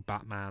Lego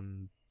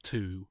Batman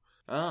 2.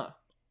 Ah.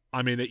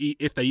 I mean,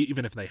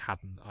 even if they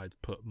hadn't, I'd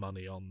put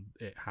money on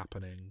it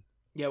happening.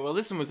 Yeah, well,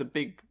 this one was a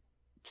big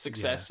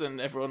success,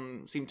 and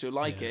everyone seemed to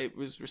like it. It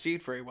was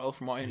received very well,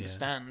 from what I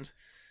understand.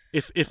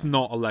 If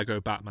not a Lego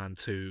Batman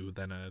 2,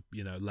 then a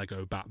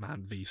Lego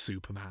Batman v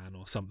Superman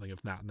or something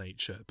of that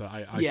nature. But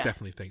I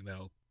definitely think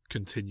they'll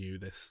continue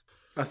this.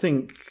 I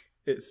think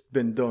it's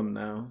been done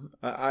now.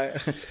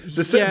 The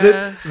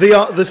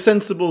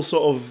sensible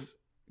sort of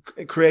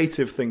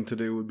creative thing to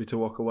do would be to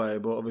walk away,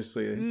 but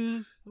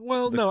obviously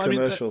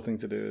commercial thing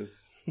to do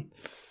is...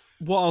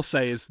 What I'll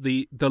say is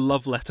the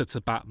love letter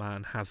to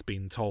Batman has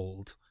been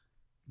told,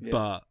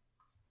 but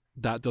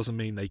that doesn't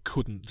mean they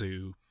couldn't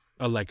do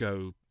a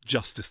Lego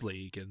Justice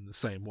League in the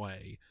same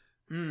way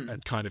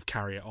and kind of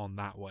carry it on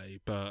that way.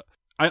 But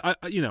I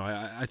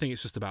think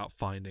it's just about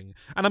finding,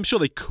 and I'm sure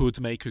they could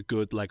make a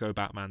good Lego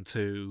Batman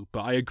 2,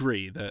 but I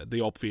agree that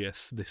the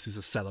obvious, this is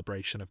a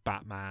celebration of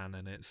Batman,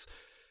 and it's,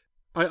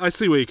 I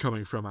see where you're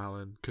coming from,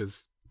 Alan,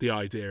 because the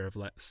idea of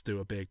let's do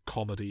a big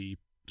comedy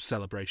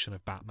celebration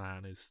of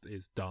Batman is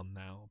done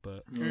now,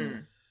 but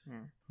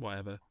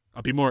whatever.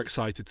 I'd be more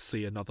excited to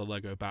see another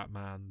Lego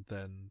Batman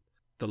than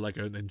the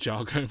Lego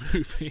Ninjago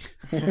movie.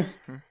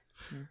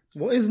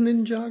 What is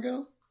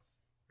Ninjago?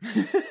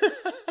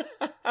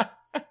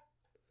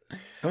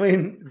 I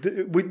mean,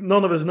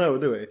 none of us know,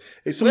 do we?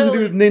 It's something to do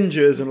with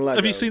ninjas and Lego.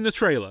 Have you seen the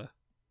trailer?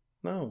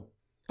 No.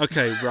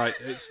 Okay, right.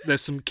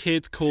 There's some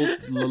kid called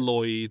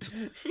Lloyd.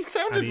 He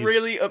sounded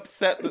really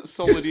upset that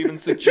Solid even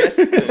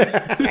suggested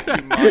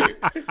he might.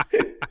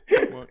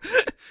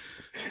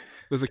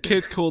 There's a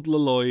kid called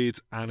Lloyd,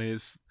 and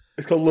it's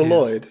called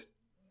Lloyd.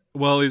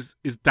 Well, his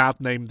dad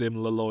named him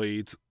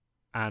Lloyd,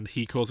 and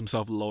he calls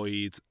himself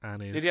Lloyd.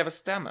 And did he have a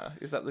stammer?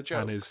 Is that the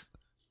joke?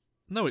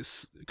 No,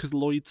 it's because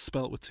Lloyd's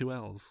spelt with 2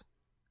 L's.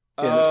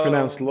 Yeah, it's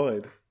pronounced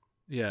Lloyd.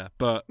 Yeah,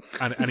 but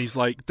and he's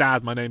like,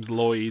 Dad, my name's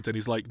Lloyd, and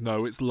he's like,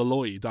 no, it's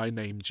Lloyd. I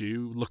named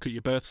you. Look at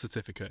your birth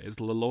certificate. It's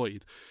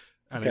Lloyd.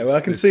 And okay, well,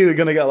 I can see they're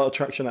going to get a lot of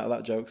traction out of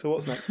that joke. So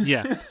what's next?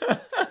 Yeah.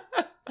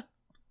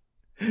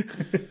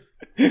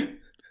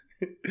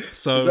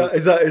 So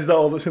is that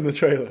all that's in the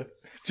trailer?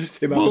 It's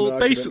just him. Well,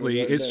 basically,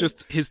 it's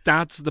just his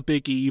dad's the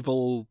big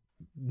evil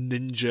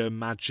ninja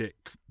magic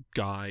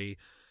guy.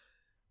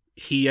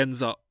 He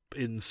ends up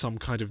in some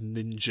kind of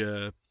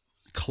ninja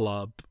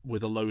club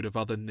with a load of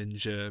other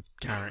ninja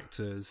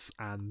characters,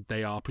 and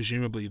they are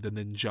presumably the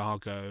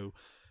Ninjago,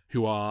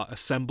 who are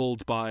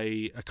assembled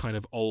by a kind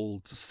of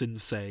old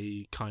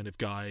sensei kind of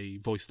guy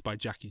voiced by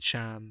Jackie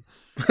Chan.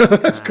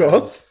 Of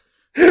course.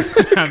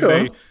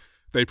 And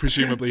they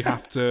presumably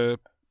have to,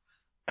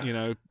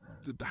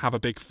 have a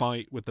big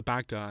fight with the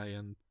bad guy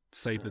and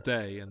save the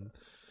day. And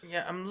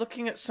yeah, I'm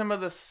looking at some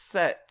of the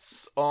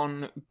sets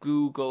on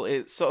Google.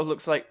 It sort of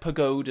looks like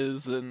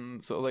pagodas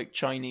and sort of like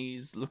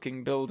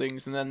Chinese-looking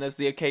buildings, and then there's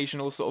the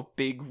occasional sort of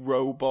big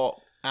robot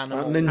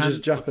animal. Ninja's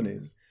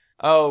Japanese.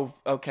 Oh,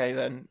 okay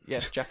then.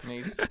 Yes,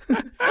 Japanese.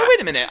 Oh,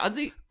 wait a minute. I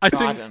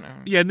don't know.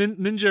 Yeah,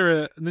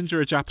 Ninja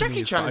are Japanese.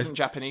 Jackie Chan isn't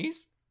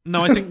Japanese.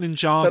 No, I think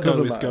Ninjago is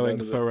matter,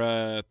 going for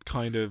a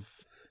kind of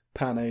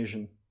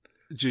Pan-Asian.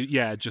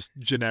 Just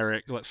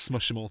generic. Let's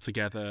smush them all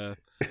together.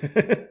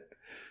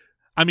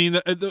 I mean,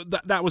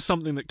 that was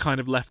something that kind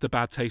of left a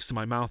bad taste in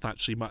my mouth.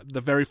 Actually,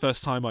 the very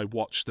first time I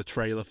watched the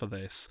trailer for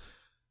this,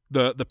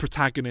 the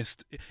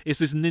protagonist is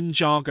this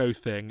Ninjago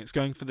thing. It's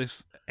going for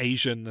this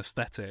Asian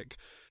aesthetic,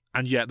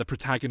 and yet the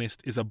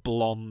protagonist is a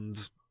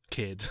blonde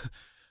kid.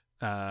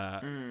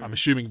 I'm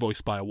assuming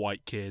voiced by a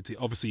white kid.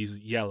 Obviously, he's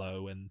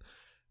yellow, and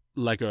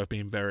Lego have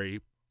been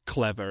very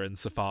clever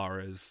insofar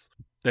as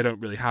they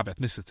don't really have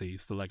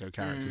ethnicities. The Lego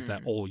characters,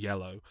 they're all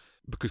yellow,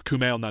 because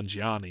Kumail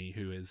Nanjiani,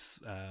 who is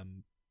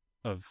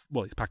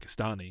he's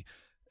Pakistani,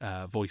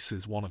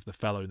 voices one of the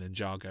fellow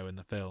Ninjago in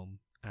the film,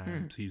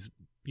 and he's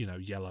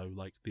yellow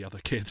like the other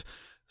kid.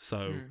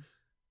 So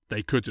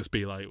they could just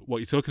be like, "What are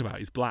you talking about?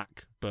 He's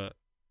black, but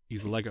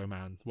he's a Lego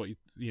man. What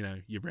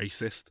you're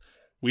racist."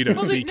 We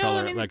don't see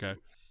color at Lego.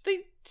 They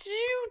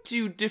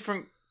do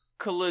different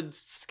coloured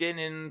skin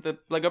in the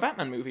Lego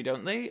Batman movie,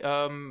 don't they?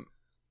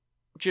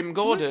 Jim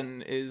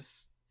Gordon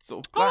is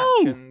sort of black,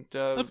 and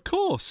of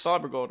course,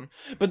 Barbara Gordon.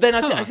 But then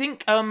I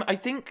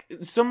think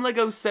some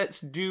Lego sets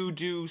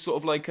do sort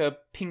of like a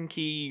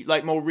pinky,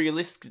 like more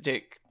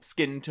realistic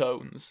skin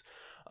tones,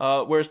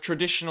 whereas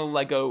traditional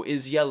Lego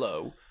is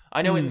yellow.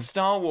 I know in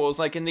Star Wars,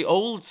 like in the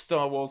old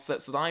Star Wars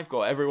sets that I've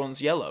got,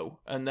 everyone's yellow,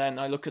 and then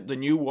I look at the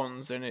new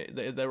ones, and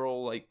they're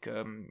all like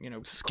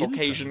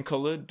Caucasian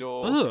coloured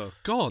or. Oh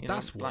God,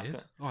 that's black.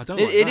 weird. Oh, I don't.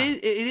 It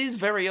is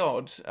very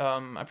odd.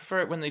 I prefer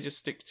it when they just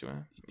stick to it.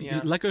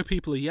 Yeah. Lego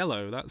people are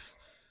yellow. That's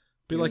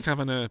be like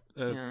having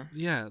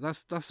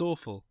that's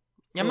awful.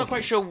 Yeah, I'm not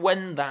quite sure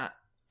when that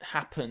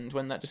happened,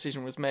 when that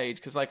decision was made,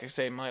 because like I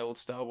say, in my old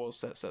Star Wars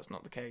sets, that's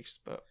not the case.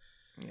 But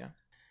yeah.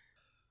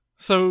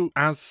 So,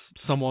 as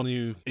someone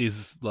who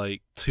is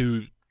like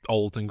too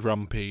old and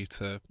grumpy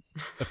to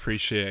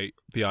appreciate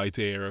the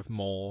idea of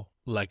more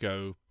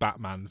Lego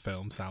Batman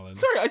films, Alan.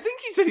 Sorry, I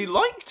think he said he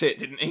liked it,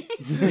 didn't he?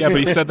 Yeah,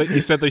 but he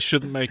said they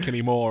shouldn't make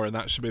any more, and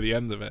that should be the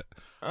end of it.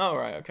 Oh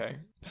right, okay.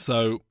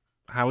 So,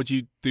 how would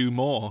you do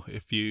more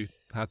if you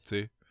had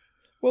to?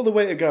 Well, the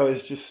way to go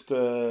is just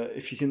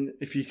if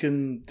you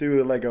can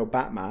do a Lego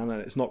Batman,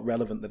 and it's not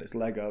relevant that it's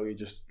Lego, you're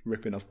just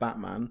ripping off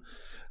Batman.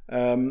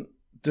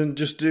 Then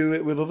just do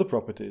it with other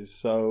properties.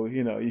 So,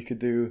 you could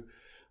do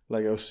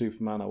Lego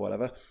Superman or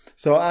whatever.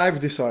 So I've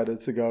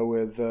decided to go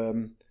with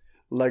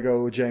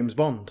Lego James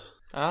Bond.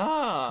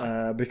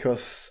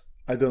 Because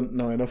I don't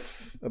know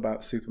enough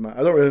about Superman.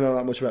 I don't really know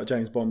that much about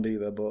James Bond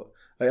either, but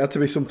it had to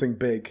be something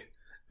big.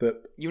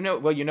 That you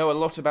know a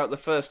lot about the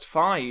first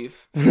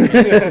 5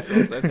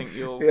 films, I think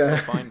you'll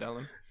find,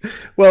 Alan.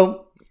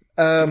 Well,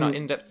 not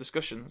in-depth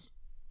discussions.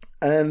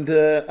 And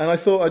I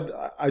thought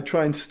I'd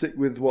try and stick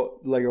with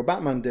what Lego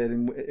Batman did,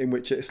 in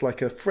which it's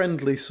like a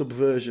friendly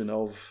subversion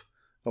of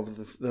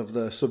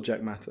the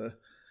subject matter.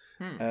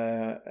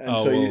 I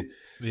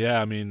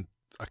mean,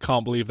 I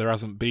can't believe there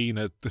hasn't been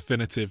a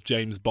definitive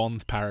James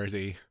Bond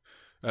parody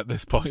at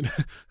this point.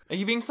 Are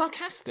you being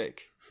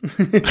sarcastic?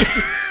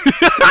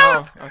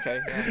 Oh, okay.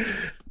 Yeah.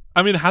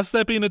 I mean, has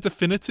there been a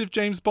definitive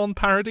James Bond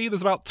parody?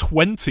 There's about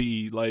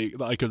 20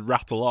 that I could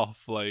rattle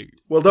off.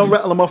 Well, don't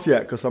rattle them off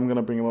yet, because I'm going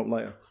to bring them up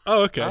later.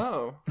 Oh, okay.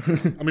 Oh.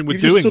 I mean, we're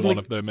doing one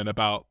of them in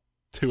about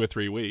 2 or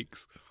 3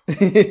 weeks.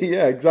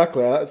 Yeah,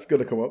 exactly. That's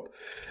going to come up.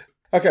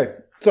 Okay,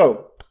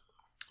 so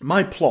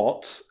my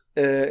plot,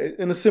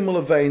 in a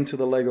similar vein to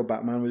the Lego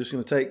Batman, we're just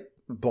going to take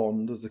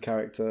Bond as the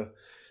character,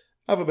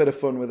 have a bit of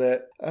fun with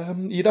it.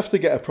 You'd have to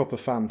get a proper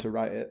fan to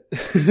write it.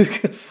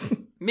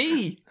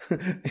 Me?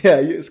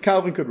 Yeah,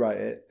 Calvin could write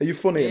it. Are you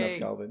funny enough,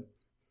 Calvin?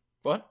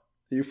 What?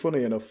 Are you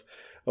funny enough?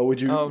 Or would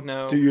you? Oh,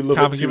 no. Do you love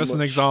Calvin, it too give us much?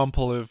 an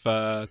example of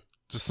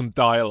just some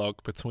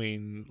dialogue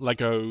between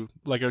Lego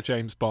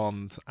James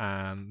Bond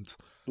and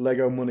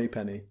Lego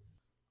Moneypenny.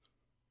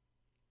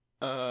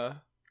 I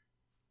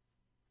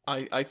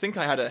think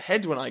I had a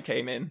head when I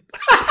came in.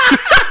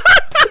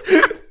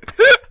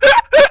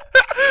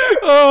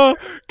 Oh,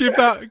 give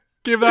that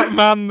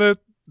man the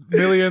 $1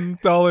 million.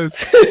 Go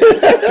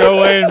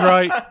away and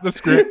write the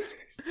script.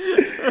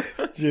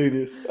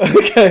 Genius.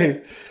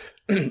 Okay.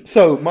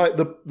 So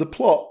the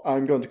plot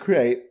I'm going to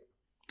create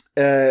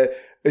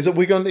is that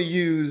we're going to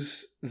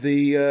use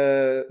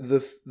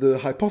the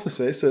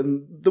hypothesis,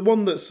 and the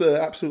one that's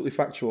absolutely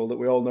factual that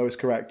we all know is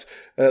correct,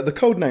 the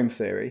codename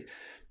theory,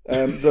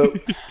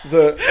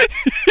 The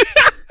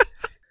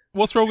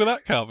What's wrong with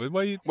that, Calvin?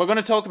 Why you... We're going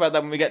to talk about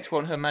that when we get to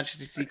On Her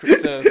Majesty's Secret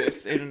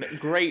Service in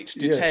great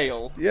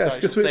detail. Yes,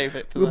 because save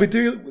it for we'll that. be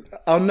doing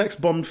our next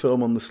Bond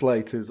film on the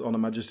slate is On Her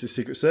Majesty's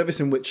Secret Service,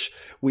 in which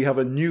we have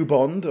a new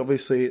Bond.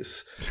 Obviously,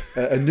 it's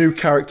a new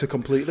character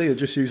completely. They're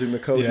just using the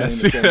code name of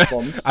James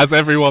Bond, as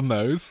everyone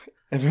knows.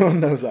 Everyone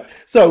knows that.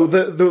 So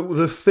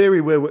the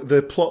theory,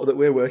 the plot that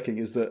we're working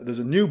is that there's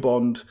a new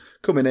Bond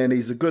coming in.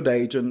 He's a good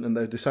agent, and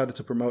they've decided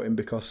to promote him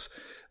because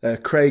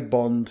Craig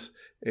Bond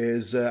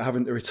is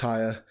having to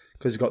retire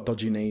because he's got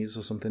dodgy knees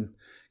or something.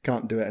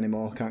 Can't do it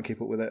anymore. Can't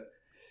keep up with it.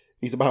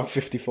 He's about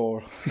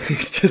 54.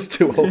 He's just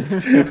too old.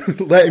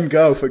 Let him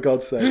go, for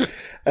God's sake.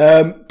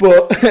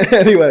 But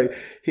anyway,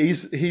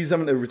 he's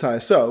having to retire.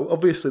 So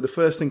obviously, the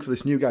first thing for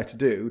this new guy to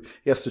do,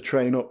 he has to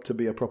train up to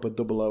be a proper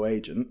 00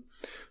 agent.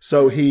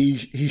 So he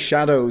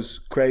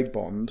shadows Craig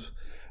Bond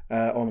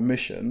on a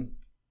mission.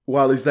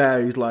 While he's there,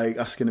 he's like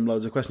asking him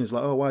loads of questions. He's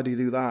like, "Oh, why do you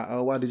do that?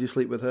 Oh, why did you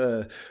sleep with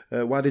her?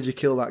 Why did you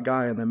kill that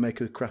guy?" And then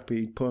make a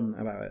crappy pun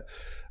about it.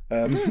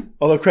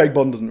 Although Craig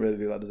Bond doesn't really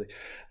do that, does he?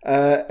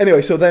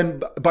 Anyway, so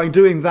then by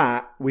doing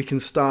that, we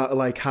can start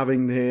like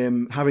having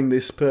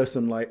this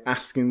person like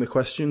asking the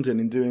questions,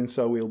 and in doing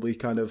so, we'll be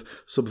kind of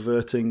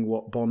subverting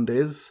what Bond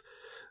is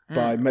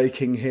by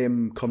making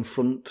him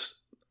confront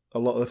a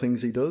lot of the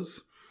things he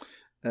does.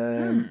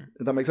 Does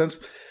that make sense?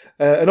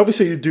 And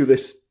obviously, you do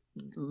this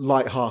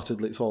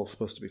light-heartedly. It's all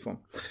supposed to be fun.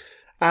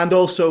 And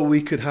also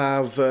we could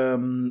have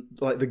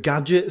like the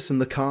gadgets and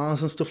the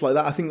cars and stuff like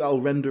that. I think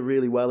that'll render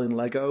really well in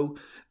Lego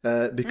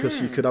because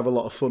you could have a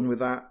lot of fun with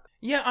that.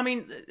 Yeah, I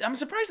mean, I'm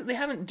surprised that they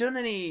haven't done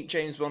any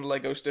James Bond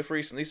Lego stuff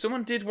recently.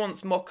 Someone did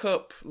once mock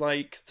up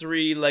like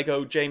 3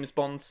 Lego James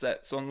Bond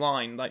sets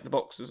online, like the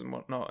boxes and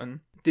whatnot,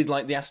 and did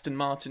like the Aston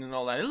Martin and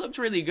all that. It looked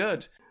really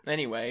good.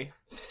 Anyway.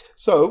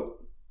 So,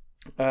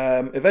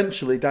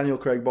 eventually Daniel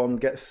Craig Bond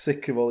gets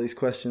sick of all these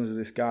questions of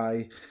this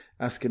guy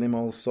asking him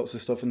all sorts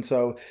of stuff, and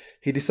so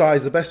he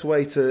decides the best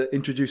way to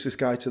introduce this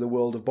guy to the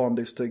world of Bond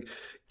is to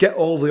get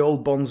all the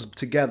old Bonds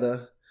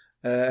together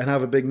and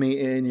have a big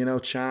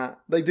meeting, chat.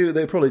 They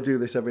probably do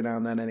this every now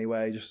and then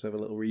anyway, just have a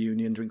little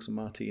reunion, drink some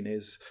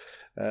martinis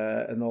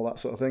and all that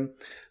sort of thing.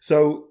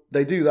 So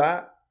they do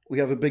that, we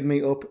have a big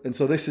meet up, and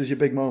so this is your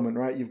big moment,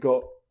 right? You've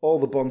got all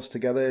the Bonds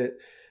together,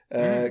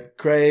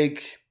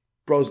 Craig,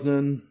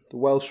 Brosnan, the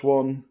Welsh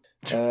one,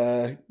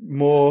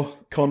 Moore,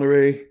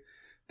 Connery,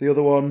 the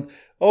other one,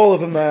 all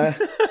of them there.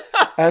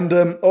 And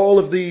all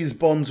of these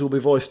Bonds will be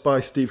voiced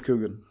by Steve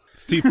Coogan.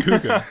 Steve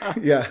Coogan?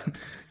 Yeah,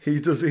 he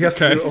does. He has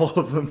to do all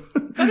of them.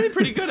 That'd be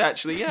pretty good,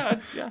 actually.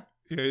 Yeah. Yeah,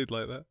 you'd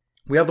like that.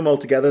 We have them all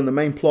together, and the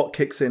main plot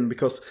kicks in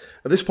because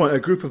at this point, a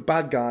group of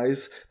bad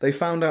guys, they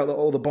found out that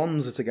all the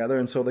Bonds are together,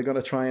 and so they're going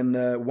to try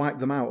and wipe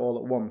them out all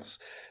at once.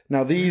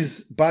 Now,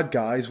 these bad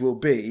guys will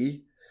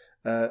be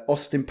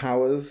Austin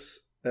Powers,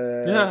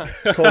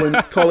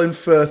 Colin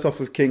Firth off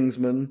of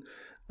Kingsman,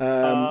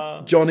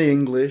 Johnny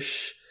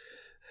English,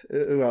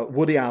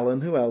 Woody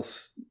Allen, who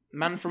else?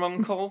 Man from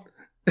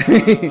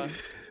U.N.C.L.E.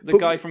 The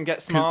guy from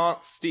Get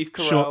Smart, Steve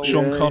Carell.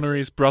 Sean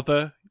Connery's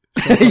brother.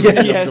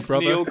 Yes,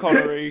 Neil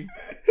Connery.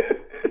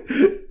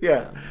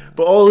 Yeah,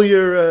 but all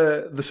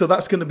your so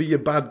that's going to be your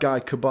bad guy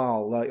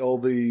cabal, like all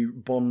the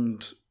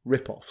Bond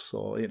rip-offs,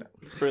 or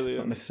Brilliant.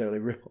 Not necessarily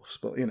rip-offs,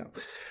 but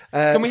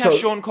Can we have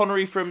Sean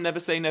Connery from Never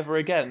Say Never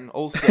Again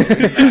also in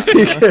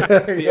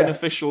the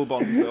unofficial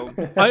Bond film?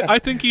 I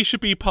think he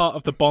should be part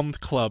of the Bond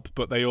club,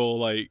 but they all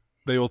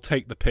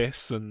take the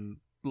piss, and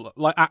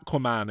like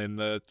Aquaman in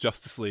the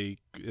Justice League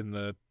in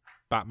the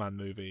Batman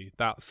movie,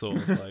 that sort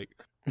of like.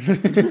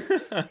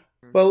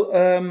 Well,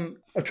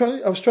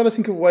 I was trying to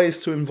think of ways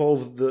to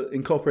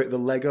incorporate the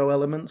Lego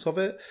elements of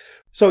it.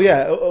 So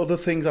yeah, other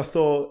things I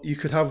thought you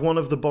could have one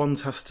of the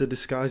Bonds has to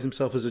disguise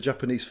himself as a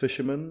Japanese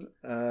fisherman.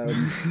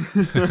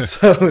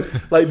 So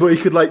but he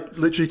could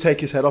literally take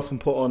his head off and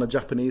put on a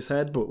Japanese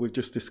head. But we've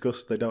just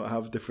discussed they don't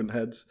have different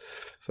heads,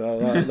 so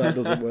that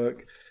doesn't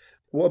work.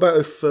 What about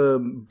if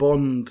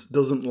Bond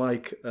doesn't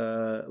like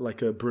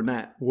a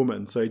brunette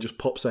woman, so he just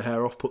pops her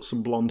hair off, puts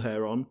some blonde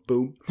hair on,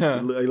 boom,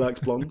 he likes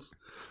blondes,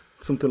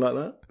 something like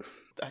that?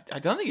 I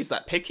don't think he's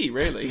that picky,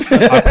 really.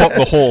 I pop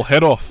the whole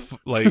head off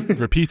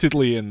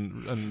repeatedly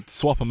and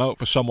swap him out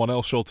for someone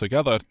else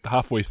altogether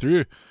halfway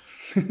through.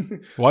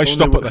 Why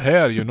stop at the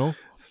hair,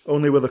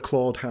 Only with a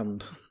clawed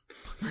hand.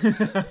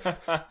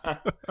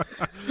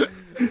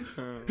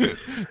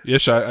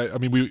 Yes, I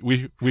mean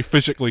we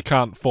physically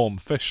can't form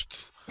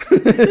fists.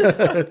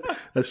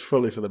 That's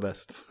probably for the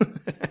best.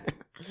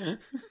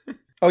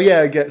 Oh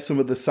yeah, get some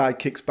of the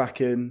sidekicks back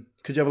in.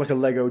 Could you have like a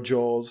Lego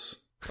Jaws?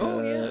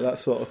 That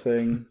sort of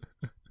thing.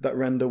 That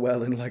render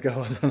well in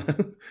Lego. I don't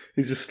know.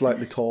 He's just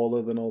slightly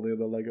taller than all the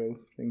other Lego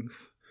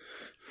things.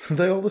 Are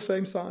they all the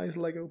same size,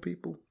 Lego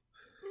people?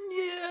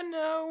 Yeah,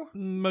 no.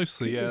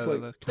 Mostly,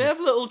 yeah. They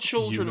have little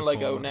children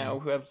Lego now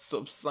who have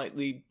sort of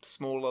slightly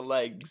smaller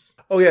legs.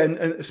 Oh yeah,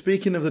 and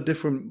speaking of the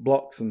different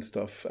blocks and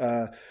stuff,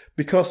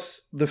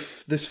 because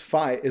this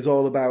fight is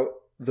all about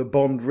the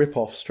Bond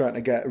rip-offs trying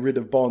to get rid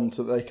of Bond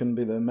so that they can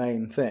be the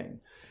main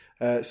thing.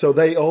 So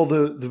all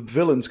the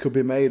villains could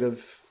be made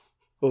of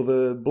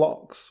other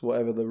blocks,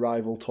 whatever the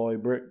rival toy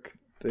brick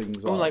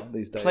things are like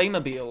these days.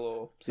 Playmobil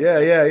or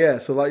something. Yeah.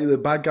 So like the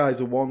bad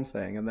guys are one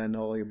thing, and then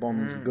all your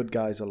Bond good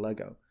guys are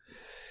Lego.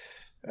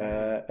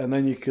 And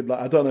then you could, like,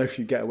 I don't know if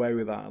you get away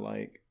with that,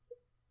 like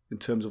in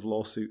terms of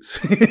lawsuits,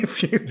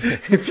 if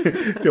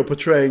you're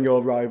portraying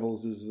your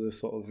rivals as the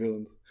sort of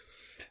villains.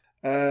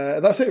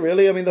 That's it,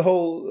 really. I mean, the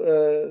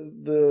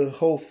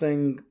whole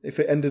thing. If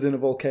it ended in a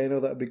volcano,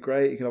 that'd be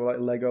great. You could have like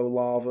Lego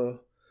lava,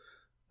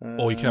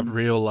 or you could have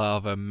real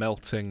lava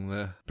melting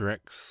the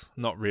bricks.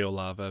 Not real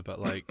lava, but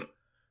like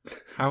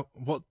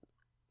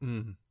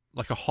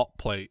like a hot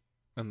plate,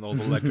 and all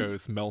the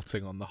Legos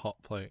melting on the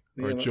hot plate,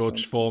 or a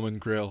George Foreman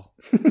grill.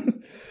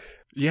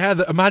 Yeah,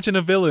 imagine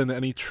a villain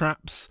and he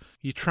traps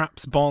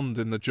Bond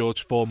in the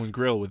George Foreman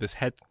grill with his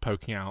head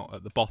poking out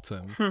at the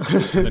bottom, and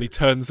then he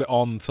turns it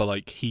on to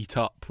like heat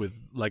up with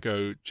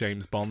Lego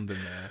James Bond in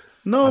there.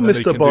 No,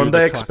 Mr. Bond,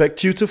 I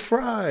expect you to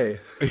fry.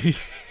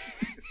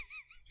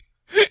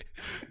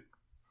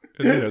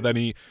 And, then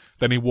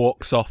he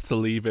walks off to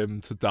leave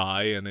him to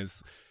die, and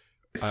his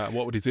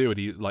what would he do? Would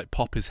he like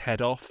pop his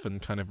head off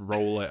and kind of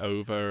roll it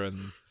over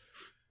and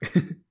I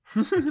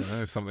don't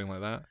know, something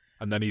like that?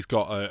 And then he's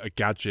got a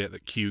gadget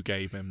that Q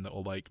gave him that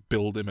will like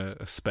build him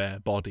a spare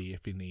body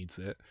if he needs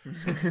it.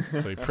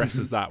 So he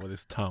presses that with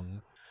his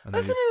tongue. And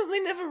that's something they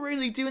never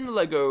really do in the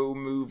Lego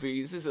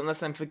movies, is it?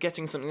 Unless I'm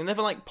forgetting something. They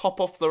never like pop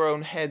off their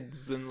own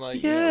heads and like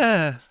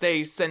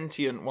stay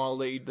sentient while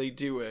they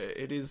do it.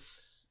 It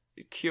is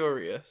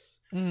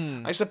curious.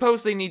 I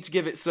suppose they need to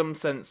give it some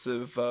sense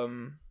of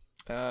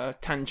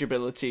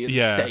tangibility and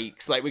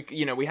stakes. Like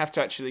we have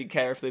to actually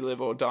care if they live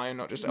or die, and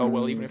not just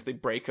even if they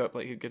break up,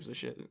 like who gives a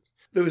shit?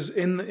 There was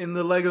in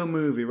the Lego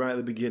movie right at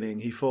the beginning,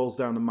 he falls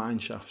down a mine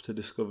shaft to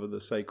discover the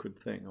sacred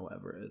thing or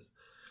whatever it is,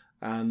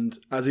 and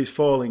as he's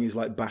falling, he's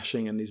like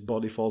bashing, and his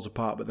body falls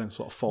apart, but then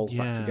sort of falls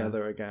back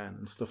together again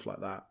and stuff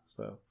like that.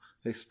 So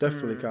it's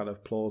definitely kind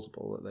of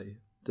plausible that they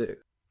do.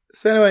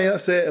 So anyway,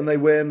 that's it, and they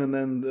win, and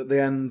then at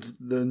the end,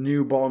 the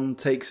new Bond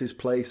takes his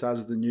place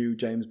as the new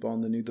James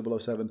Bond, the new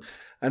 007.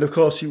 And of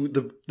course,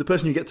 the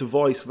person you get to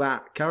voice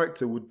that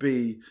character would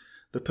be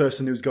the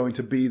person who's going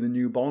to be the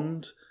new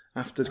Bond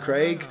after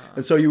Craig.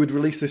 And so you would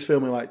release this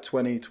film in like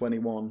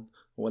 2021 or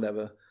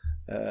whatever.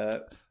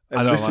 And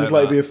this is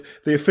like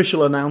the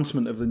official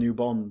announcement of the new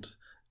Bond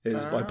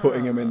is by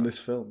putting him in this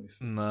film.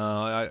 No,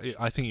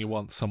 I think you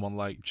want someone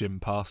like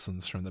Jim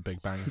Parsons from The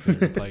Big Bang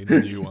Theory playing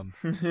the new one.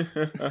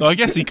 Though I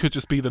guess he could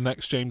just be the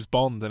next James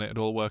Bond and it'd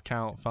all work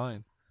out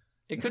fine.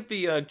 It could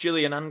be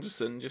Gillian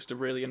Anderson, just to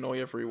really annoy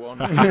everyone.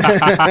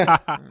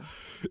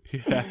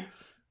 Yeah.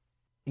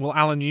 Well,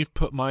 Alan, you've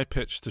put my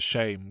pitch to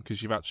shame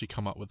because you've actually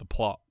come up with a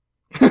plot.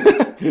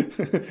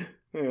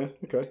 Yeah,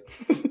 okay.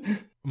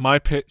 My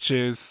pitch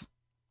is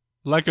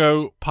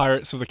Lego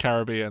Pirates of the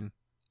Caribbean.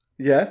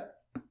 Yeah.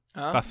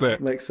 That's it.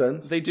 Makes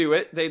sense. They do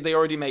it. They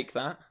already make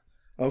that.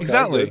 Okay,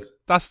 exactly. Good.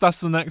 That's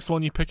the next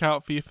one you pick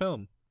out for your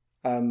film.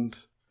 And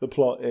the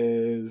plot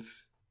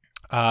is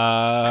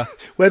where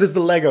does the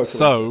Lego come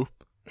So,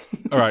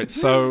 all right.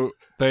 So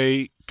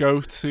they go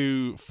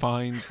to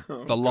find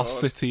the lost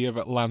city of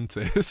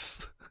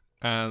Atlantis,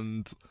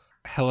 and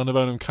Helena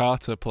Bonham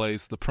Carter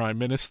plays the Prime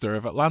Minister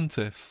of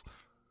Atlantis.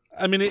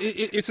 I mean,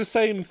 it's the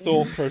same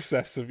thought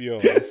process of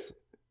yours,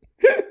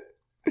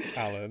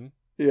 Alan.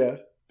 Yeah.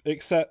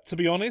 Except, to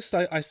be honest,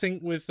 I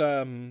think with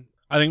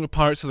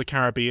Pirates of the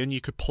Caribbean, you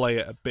could play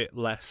it a bit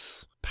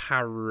less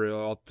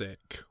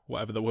parodic,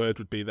 whatever the word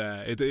would be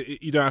there.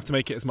 You don't have to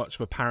make it as much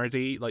of a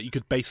parody. Like, you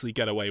could basically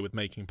get away with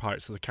making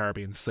Pirates of the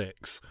Caribbean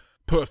 6,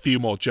 put a few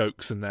more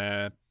jokes in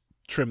there,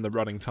 trim the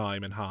running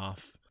time in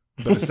half,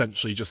 but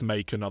essentially just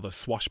make another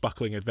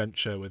swashbuckling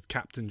adventure with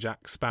Captain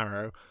Jack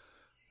Sparrow.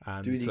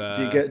 And do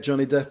you get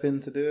Johnny Depp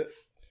in to do it?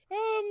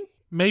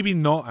 Maybe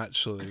not,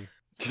 actually.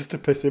 Just to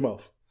piss him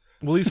off.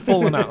 Well, he's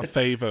fallen out of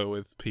favour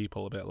with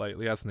people a bit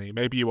lately, hasn't he?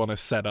 Maybe you want to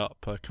set up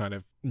a kind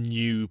of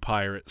new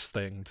Pirates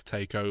thing to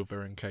take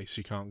over in case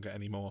you can't get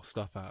any more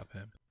stuff out of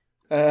him.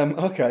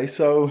 Okay,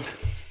 so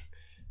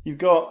you've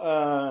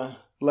got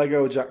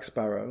Lego Jack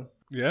Sparrow.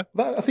 Yeah.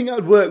 I think that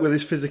would work with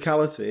his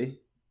physicality.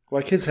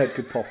 Like, his head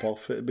could pop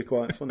off. It'd be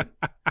quite funny.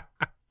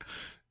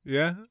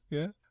 Yeah.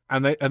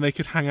 And they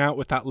could hang out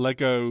with that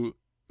Lego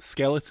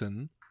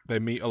skeleton they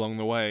meet along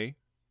the way,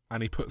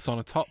 and he puts on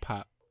a top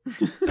hat.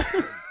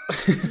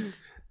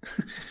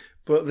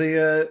 But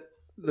the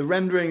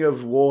rendering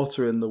of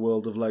water in the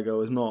world of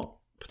Lego is not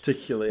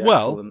particularly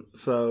excellent.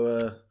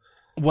 So,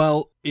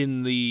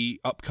 in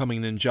the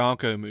upcoming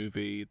Ninjago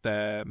movie,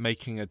 they're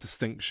making a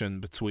distinction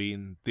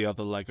between the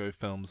other Lego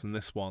films and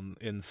this one,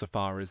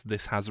 insofar as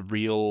this has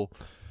real,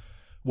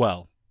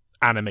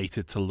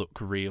 animated to look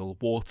real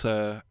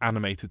water,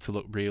 animated to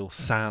look real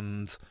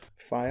sand,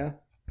 fire,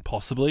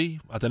 possibly.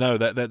 I don't know.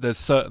 There's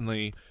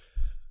certainly.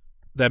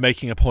 They're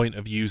making a point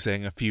of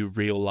using a few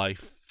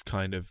real-life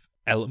kind of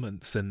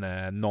elements in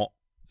there, not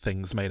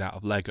things made out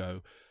of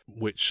Lego,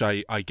 which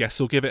I guess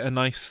will give it a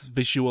nice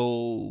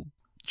visual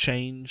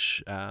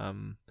change. I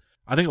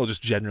think it'll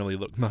just generally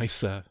look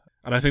nicer.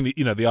 And I think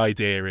that, the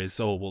idea is,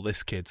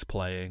 this kid's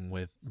playing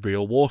with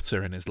real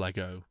water in his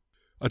Lego.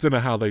 I don't know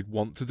how they'd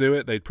want to do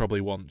it. They'd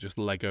probably want just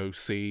Lego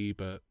Sea,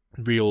 but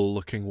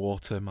real-looking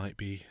water might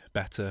be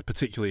better,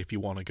 particularly if you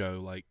want to go,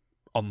 like,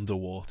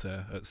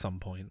 underwater at some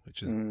point,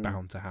 which is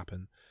bound to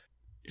happen.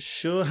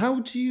 Sure. How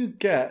do you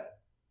get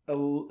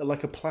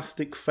a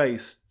plastic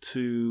face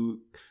to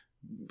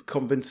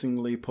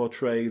convincingly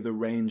portray the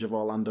range of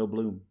Orlando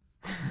Bloom?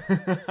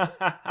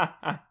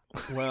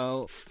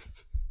 Well,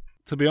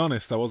 to be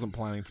honest, I wasn't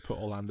planning to put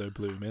Orlando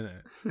Bloom in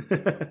it.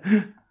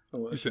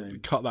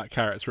 Cut that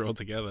character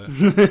altogether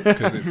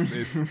because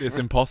it's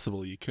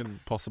impossible. You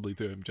couldn't possibly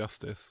do him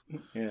justice.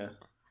 Yeah.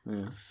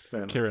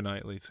 Keira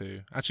Knightley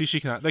too. Actually,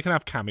 they can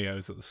have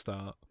cameos at the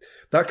start.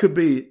 That could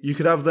be. You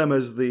could have them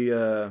as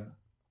the.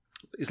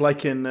 It's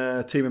like in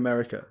Team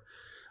America,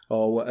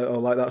 or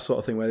like that sort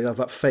of thing where they have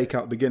that fake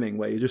out beginning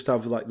where you just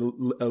have like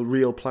a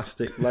real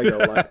plastic Lego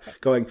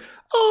like going,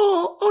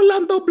 "Oh,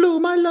 Orlando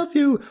Bloom, I love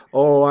you.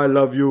 Oh, I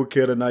love you,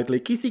 Keira Knightley.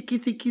 Kissy,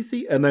 kissy,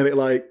 kissy," and then it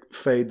like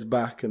fades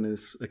back and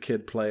is a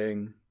kid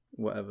playing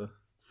whatever.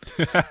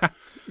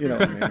 You know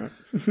what I mean, right?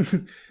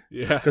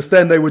 Yeah. Because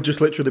then they would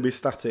just literally be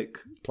static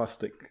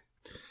plastic.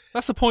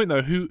 That's the point,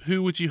 though.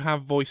 Who would you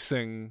have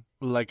voicing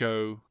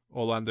Lego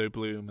Orlando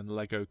Bloom and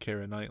Lego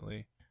Keira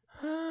Knightley?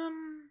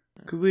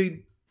 Could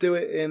we do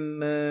it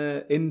in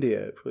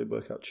India? It'd probably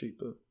work out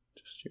cheaper.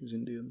 Just use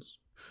Indians.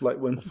 Like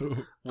when.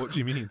 What do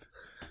you mean?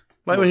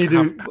 Like when you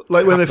do,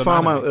 like when they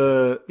farm out,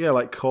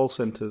 like call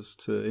centers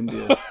to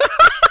India.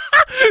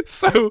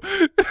 So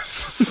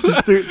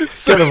just get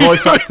the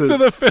voice actors to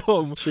the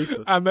film,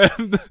 and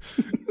then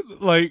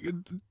like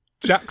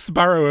Jack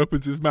Sparrow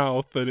opens his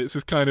mouth, and it's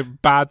this kind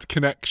of bad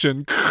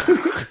connection.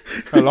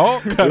 Hello,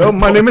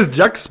 my name is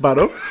Jack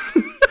Sparrow.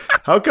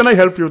 How can I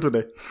help you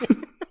today?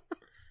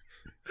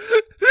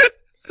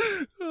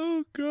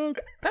 Oh god,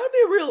 that would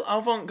be a real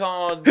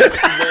avant-garde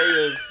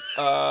way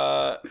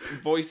of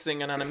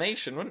voicing an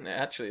animation, wouldn't it?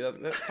 Actually,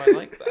 that's quite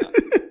like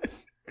that.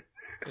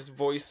 Just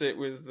voice it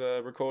with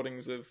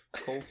recordings of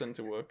call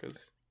center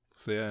workers.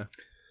 So yeah.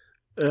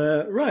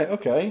 Right.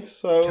 Okay.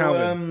 So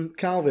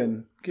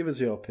Calvin, give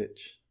us your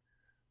pitch.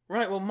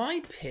 Right. Well,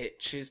 my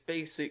pitch is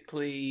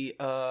basically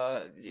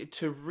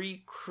to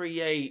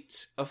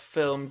recreate a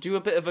film, do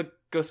a bit of a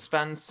Gus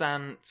Van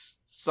Sant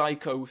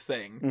Psycho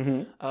thing.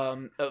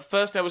 Mm-hmm. At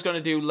first, I was going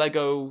to do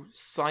Lego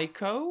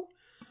Psycho.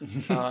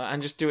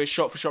 And just do a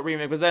shot-for-shot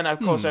remake. But then, of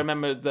course, I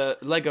remembered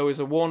that Lego is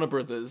a Warner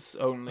Brothers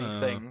only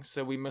thing,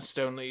 so we must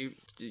only,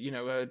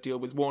 deal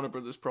with Warner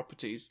Brothers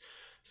properties.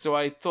 So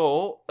I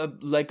thought a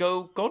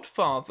Lego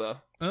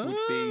Godfather would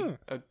be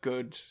a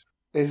good.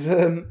 Is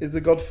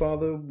the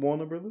Godfather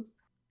Warner Brothers?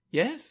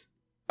 Yes.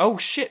 Oh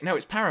shit! No,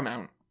 it's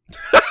Paramount.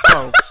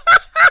 Oh.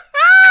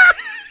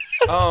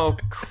 Oh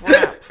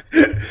crap!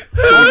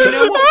 Oh,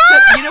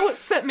 you know what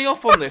set me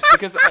off on this,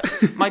 because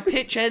my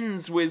pitch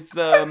ends with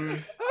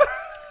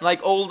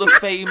like all the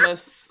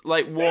famous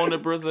like Warner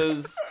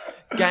Brothers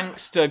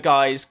gangster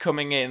guys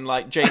coming in,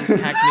 like James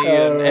Cagney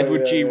and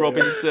Edward G.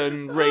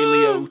 Robinson, Ray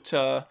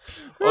Liotta,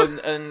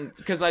 and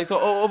because I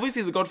thought,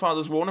 obviously The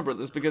Godfather's Warner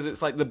Brothers because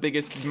it's like the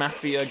biggest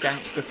mafia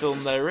gangster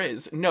film there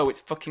is. No, it's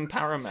fucking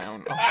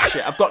Paramount. Oh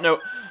shit! I've got no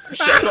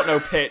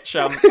pitch.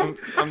 I'm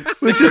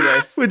sick of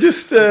this. We're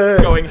just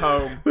going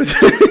home.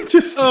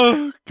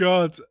 Oh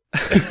god.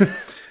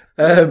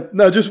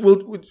 No,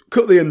 we'll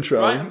cut the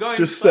intro. Right, I'm going.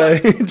 Just say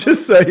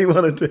you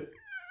want to do.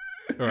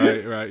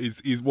 Right.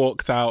 He's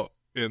walked out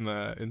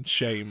in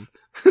shame.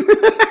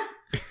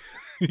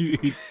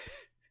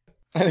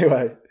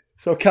 Anyway,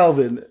 so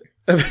Calvin,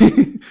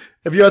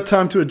 have you had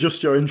time to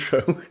adjust your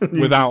intro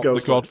without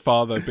the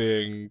Godfather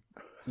being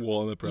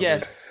Warner Brothers?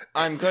 Yes,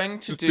 I'm going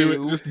to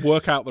just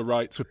work out the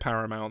rights with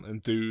Paramount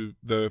and do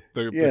the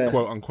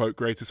quote unquote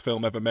greatest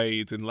film ever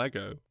made in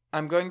Lego.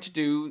 I'm going to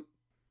do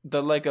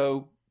the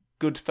Lego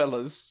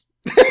Goodfellas.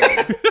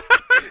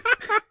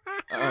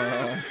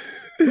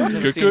 That's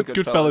good.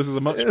 Goodfellas is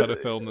a much better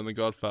film than The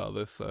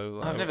Godfather.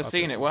 So I've never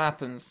seen it. What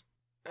happens?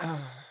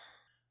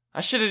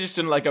 I should have just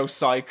done Lego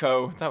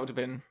Psycho. That would have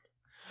been.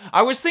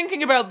 I was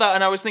thinking about that,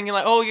 and I was thinking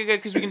like, oh yeah,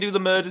 because we can do the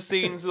murder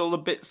scenes, all the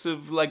bits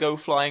of Lego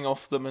flying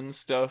off them and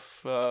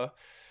stuff.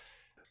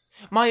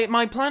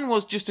 My plan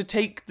was just to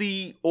take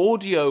the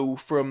audio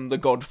from The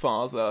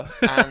Godfather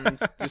and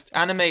just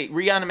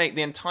reanimate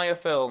the entire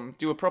film,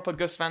 do a proper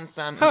Gus Van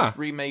Sant, and just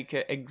remake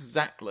it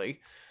exactly.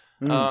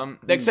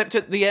 Except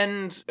at the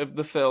end of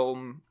the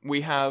film,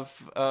 we have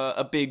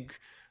a big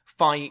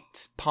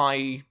fight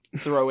pie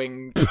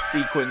throwing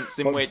sequence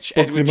in which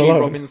Edward G.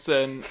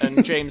 Robinson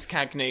and James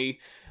Cagney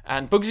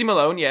and Bugsy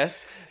Malone,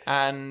 yes,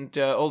 and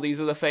all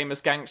these other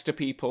famous gangster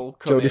people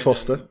come in. Jodie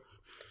Foster.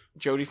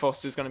 Jodie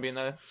Foster's going to be in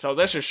there. So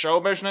this is show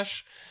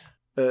business.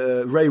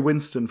 Ray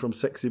Winston from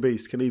Sexy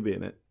Beast, can he be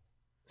in it?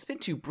 It's a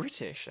bit too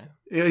British.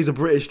 Yeah, he's a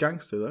British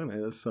gangster, though, isn't he?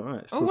 That's all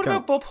right. What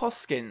about Bob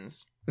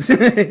Hoskins?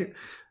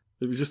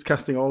 It was just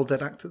casting all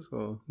dead actors,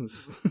 or I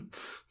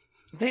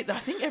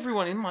think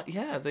everyone in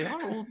they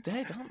are all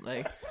dead, aren't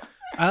they?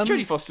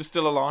 Jodie Foster's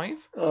still alive.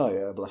 Oh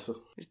yeah, bless her.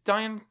 Is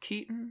Diane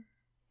Keaton?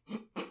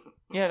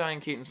 Yeah, Diane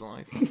Keaton's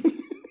alive.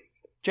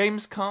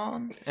 James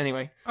Caan?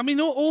 Anyway. I mean,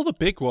 all the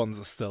big ones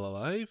are still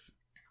alive.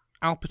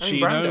 Al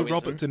Pacino, Brando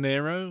Robert isn't. De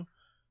Niro.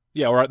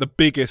 Yeah, all right, the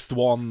biggest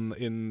one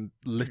in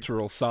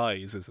literal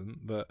size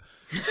isn't, but...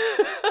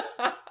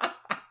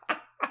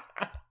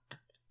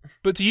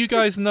 But do you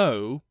guys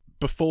know,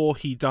 before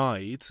he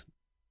died,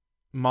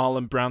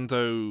 Marlon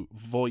Brando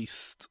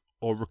voiced,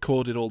 or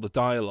recorded all the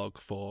dialogue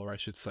for, I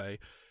should say,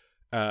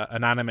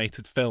 an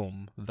animated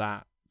film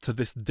that, to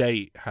this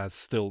date, has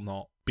still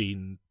not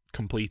been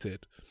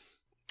completed.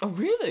 Oh,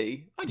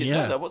 really? I didn't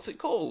know that. What's it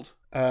called?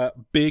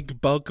 Big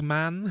Bug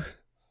Man.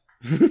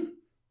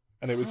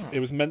 And it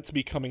was meant to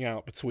be coming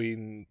out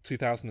between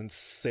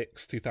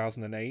 2006,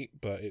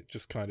 2008, but it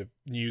just kind of,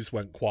 news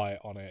went quiet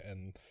on it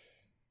and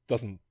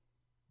doesn't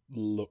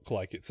look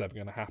like it's ever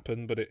going to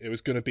happen. But it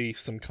was going to be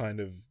some kind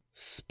of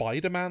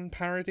Spider-Man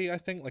parody, I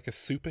think, like a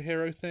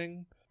superhero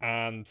thing.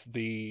 And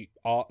the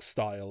art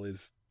style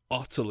is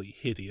utterly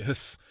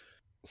hideous.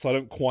 So I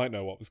don't quite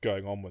know what was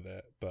going on with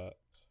it, but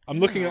I'm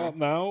looking it up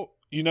now.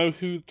 You know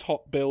who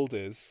top billed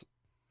is?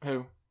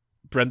 Who?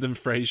 Brendan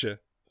Fraser.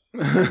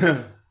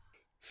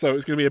 So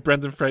it's going to be a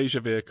Brendan Fraser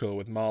vehicle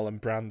with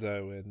Marlon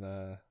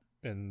Brando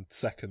in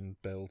second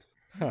build.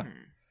 Huh.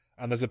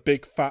 And there's a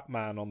big fat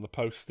man on the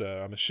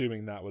poster. I'm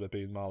assuming that would have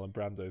been Marlon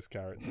Brando's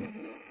character.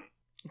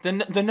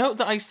 The note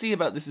that I see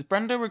about this is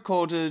Brando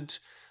recorded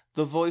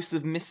the voice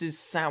of Mrs.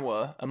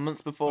 Sauer a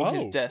month before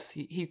his death.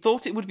 He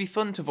thought it would be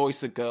fun to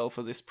voice a girl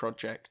for this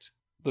project.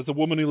 There's a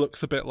woman who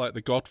looks a bit like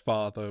the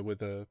Godfather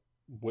with a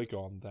wig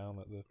on down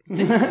at the...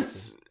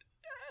 This...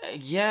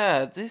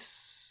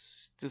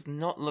 this does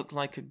not look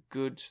like a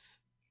good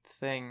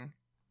thing.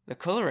 The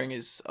colouring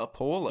is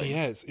appalling.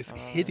 Yeah, it's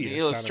hideous. The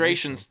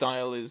illustration animation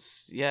style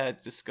is,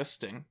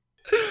 disgusting.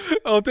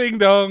 Oh, ding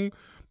dong.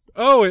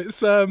 Oh,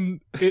 it's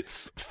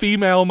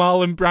female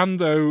Marlon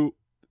Brando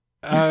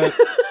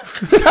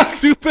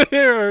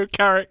superhero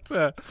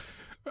character.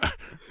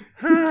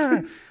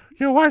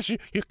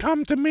 You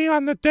come to me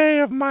on the day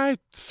of my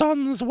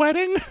son's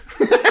wedding?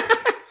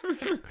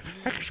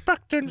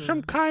 Expecting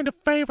some kind of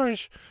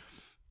favors.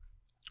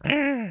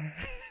 Well,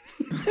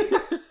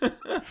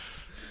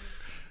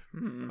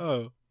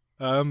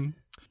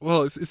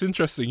 it's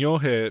interesting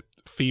you're here,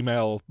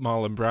 female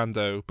Marlon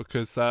Brando,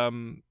 because I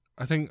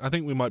think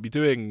we might be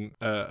doing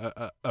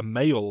a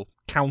male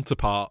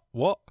counterpart.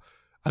 What?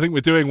 I think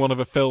we're doing one of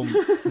a film.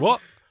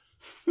 What?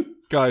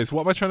 Guys,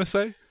 what am I trying to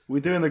say?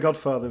 We're doing The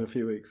Godfather in a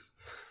few weeks.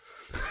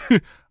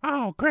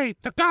 Oh,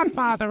 great. The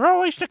Godfather.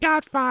 Always the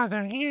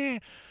Godfather. Yeah.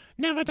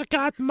 Never the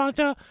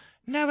Godmother.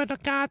 Never the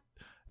God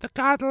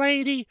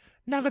Lady.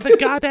 Never the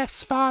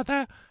Goddess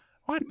Father.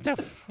 What the...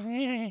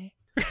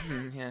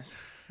 Yes.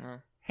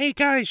 Hey,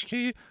 guys,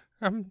 could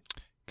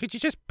you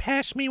just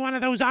pass me one of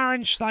those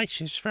orange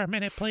slices for a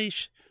minute,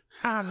 please?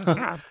 Oh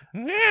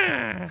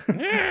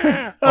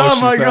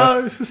my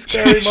god, it's a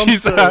scary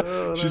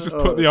monster. She's just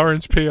put the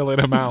orange peel in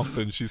her mouth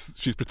and she's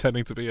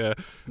pretending to be a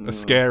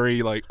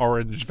scary, like,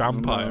 orange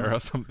vampire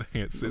or something.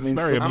 It's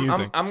very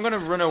amusing. I'm gonna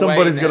run away.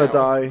 Somebody's now. gonna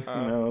die.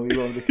 You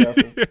want to be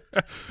careful.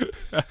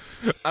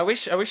 I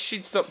wish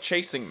she'd stop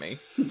chasing me.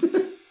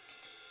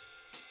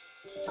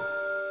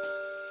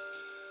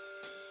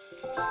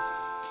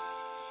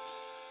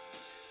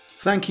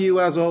 Thank you,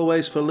 as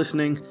always, for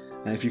listening.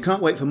 If you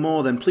can't wait for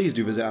more, then please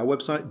do visit our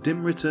website,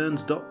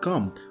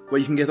 dimreturns.com, where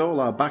you can get all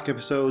our back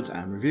episodes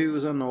and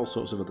reviews and all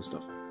sorts of other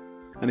stuff.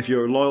 And if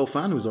you're a loyal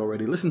fan who's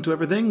already listened to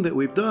everything that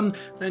we've done,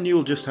 then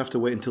you'll just have to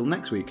wait until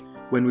next week,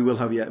 when we will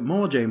have yet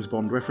more James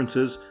Bond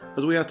references,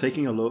 as we are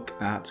taking a look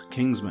at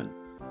Kingsman.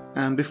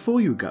 And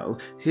before you go,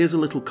 here's a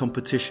little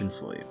competition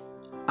for you.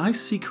 I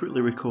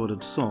secretly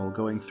recorded Saul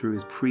going through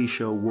his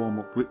pre-show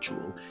warm-up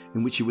ritual,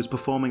 in which he was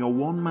performing a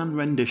one-man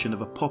rendition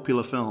of a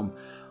popular film.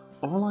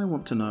 All I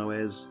want to know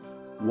is,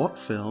 what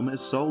film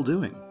is Saul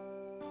doing?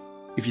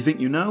 If you think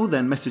you know,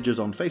 then message us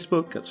on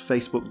Facebook. That's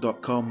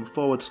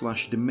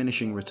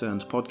facebook.com/Diminishing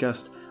Returns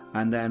Podcast,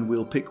 and then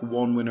we'll pick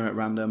one winner at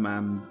random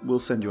and we'll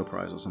send you a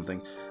prize or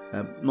something.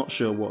 Not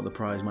sure what the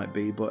prize might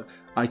be, but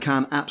I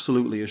can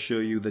absolutely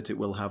assure you that it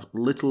will have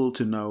little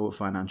to no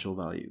financial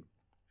value.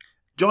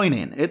 Join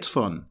in, it's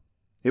fun.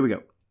 Here we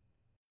go.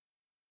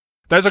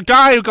 There's a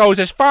guy who goes,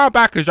 as far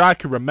back as I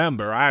can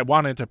remember, I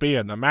wanted to be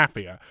in the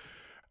mafia.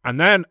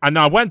 And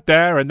I went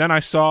there, and then I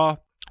saw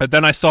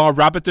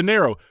Robert De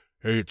Niro.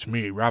 Hey, it's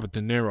me, Robert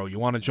De Niro. You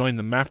want to join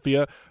the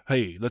mafia?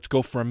 Hey, let's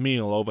go for a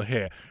meal over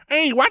here.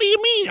 Hey, what do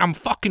you mean I'm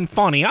fucking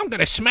funny? I'm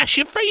gonna smash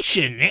your face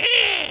in.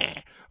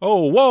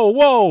 Oh,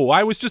 whoa.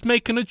 I was just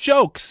making a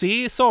joke,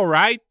 see? It's all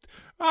right.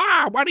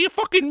 What do you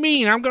fucking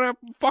mean? I'm gonna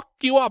fuck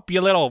you up,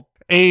 you little...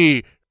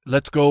 Hey,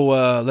 let's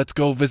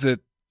go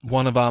visit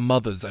one of our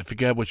mothers. I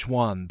forget which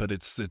one, but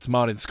it's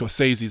Martin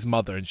Scorsese's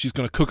mother, and she's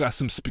gonna cook us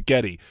some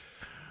spaghetti.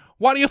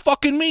 What do you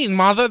fucking mean,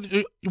 mother?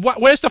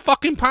 Where's the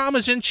fucking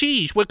Parmesan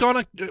cheese? We're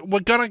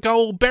gonna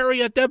go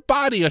bury a dead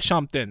body or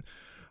something.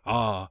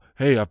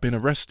 Hey, I've been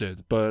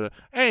arrested, but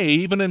hey,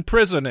 even in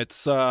prison,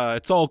 it's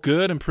all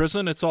good. In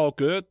prison, it's all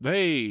good.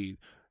 Hey,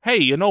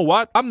 you know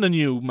what? I'm the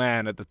new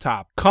man at the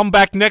top. Come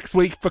back next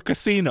week for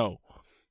Casino.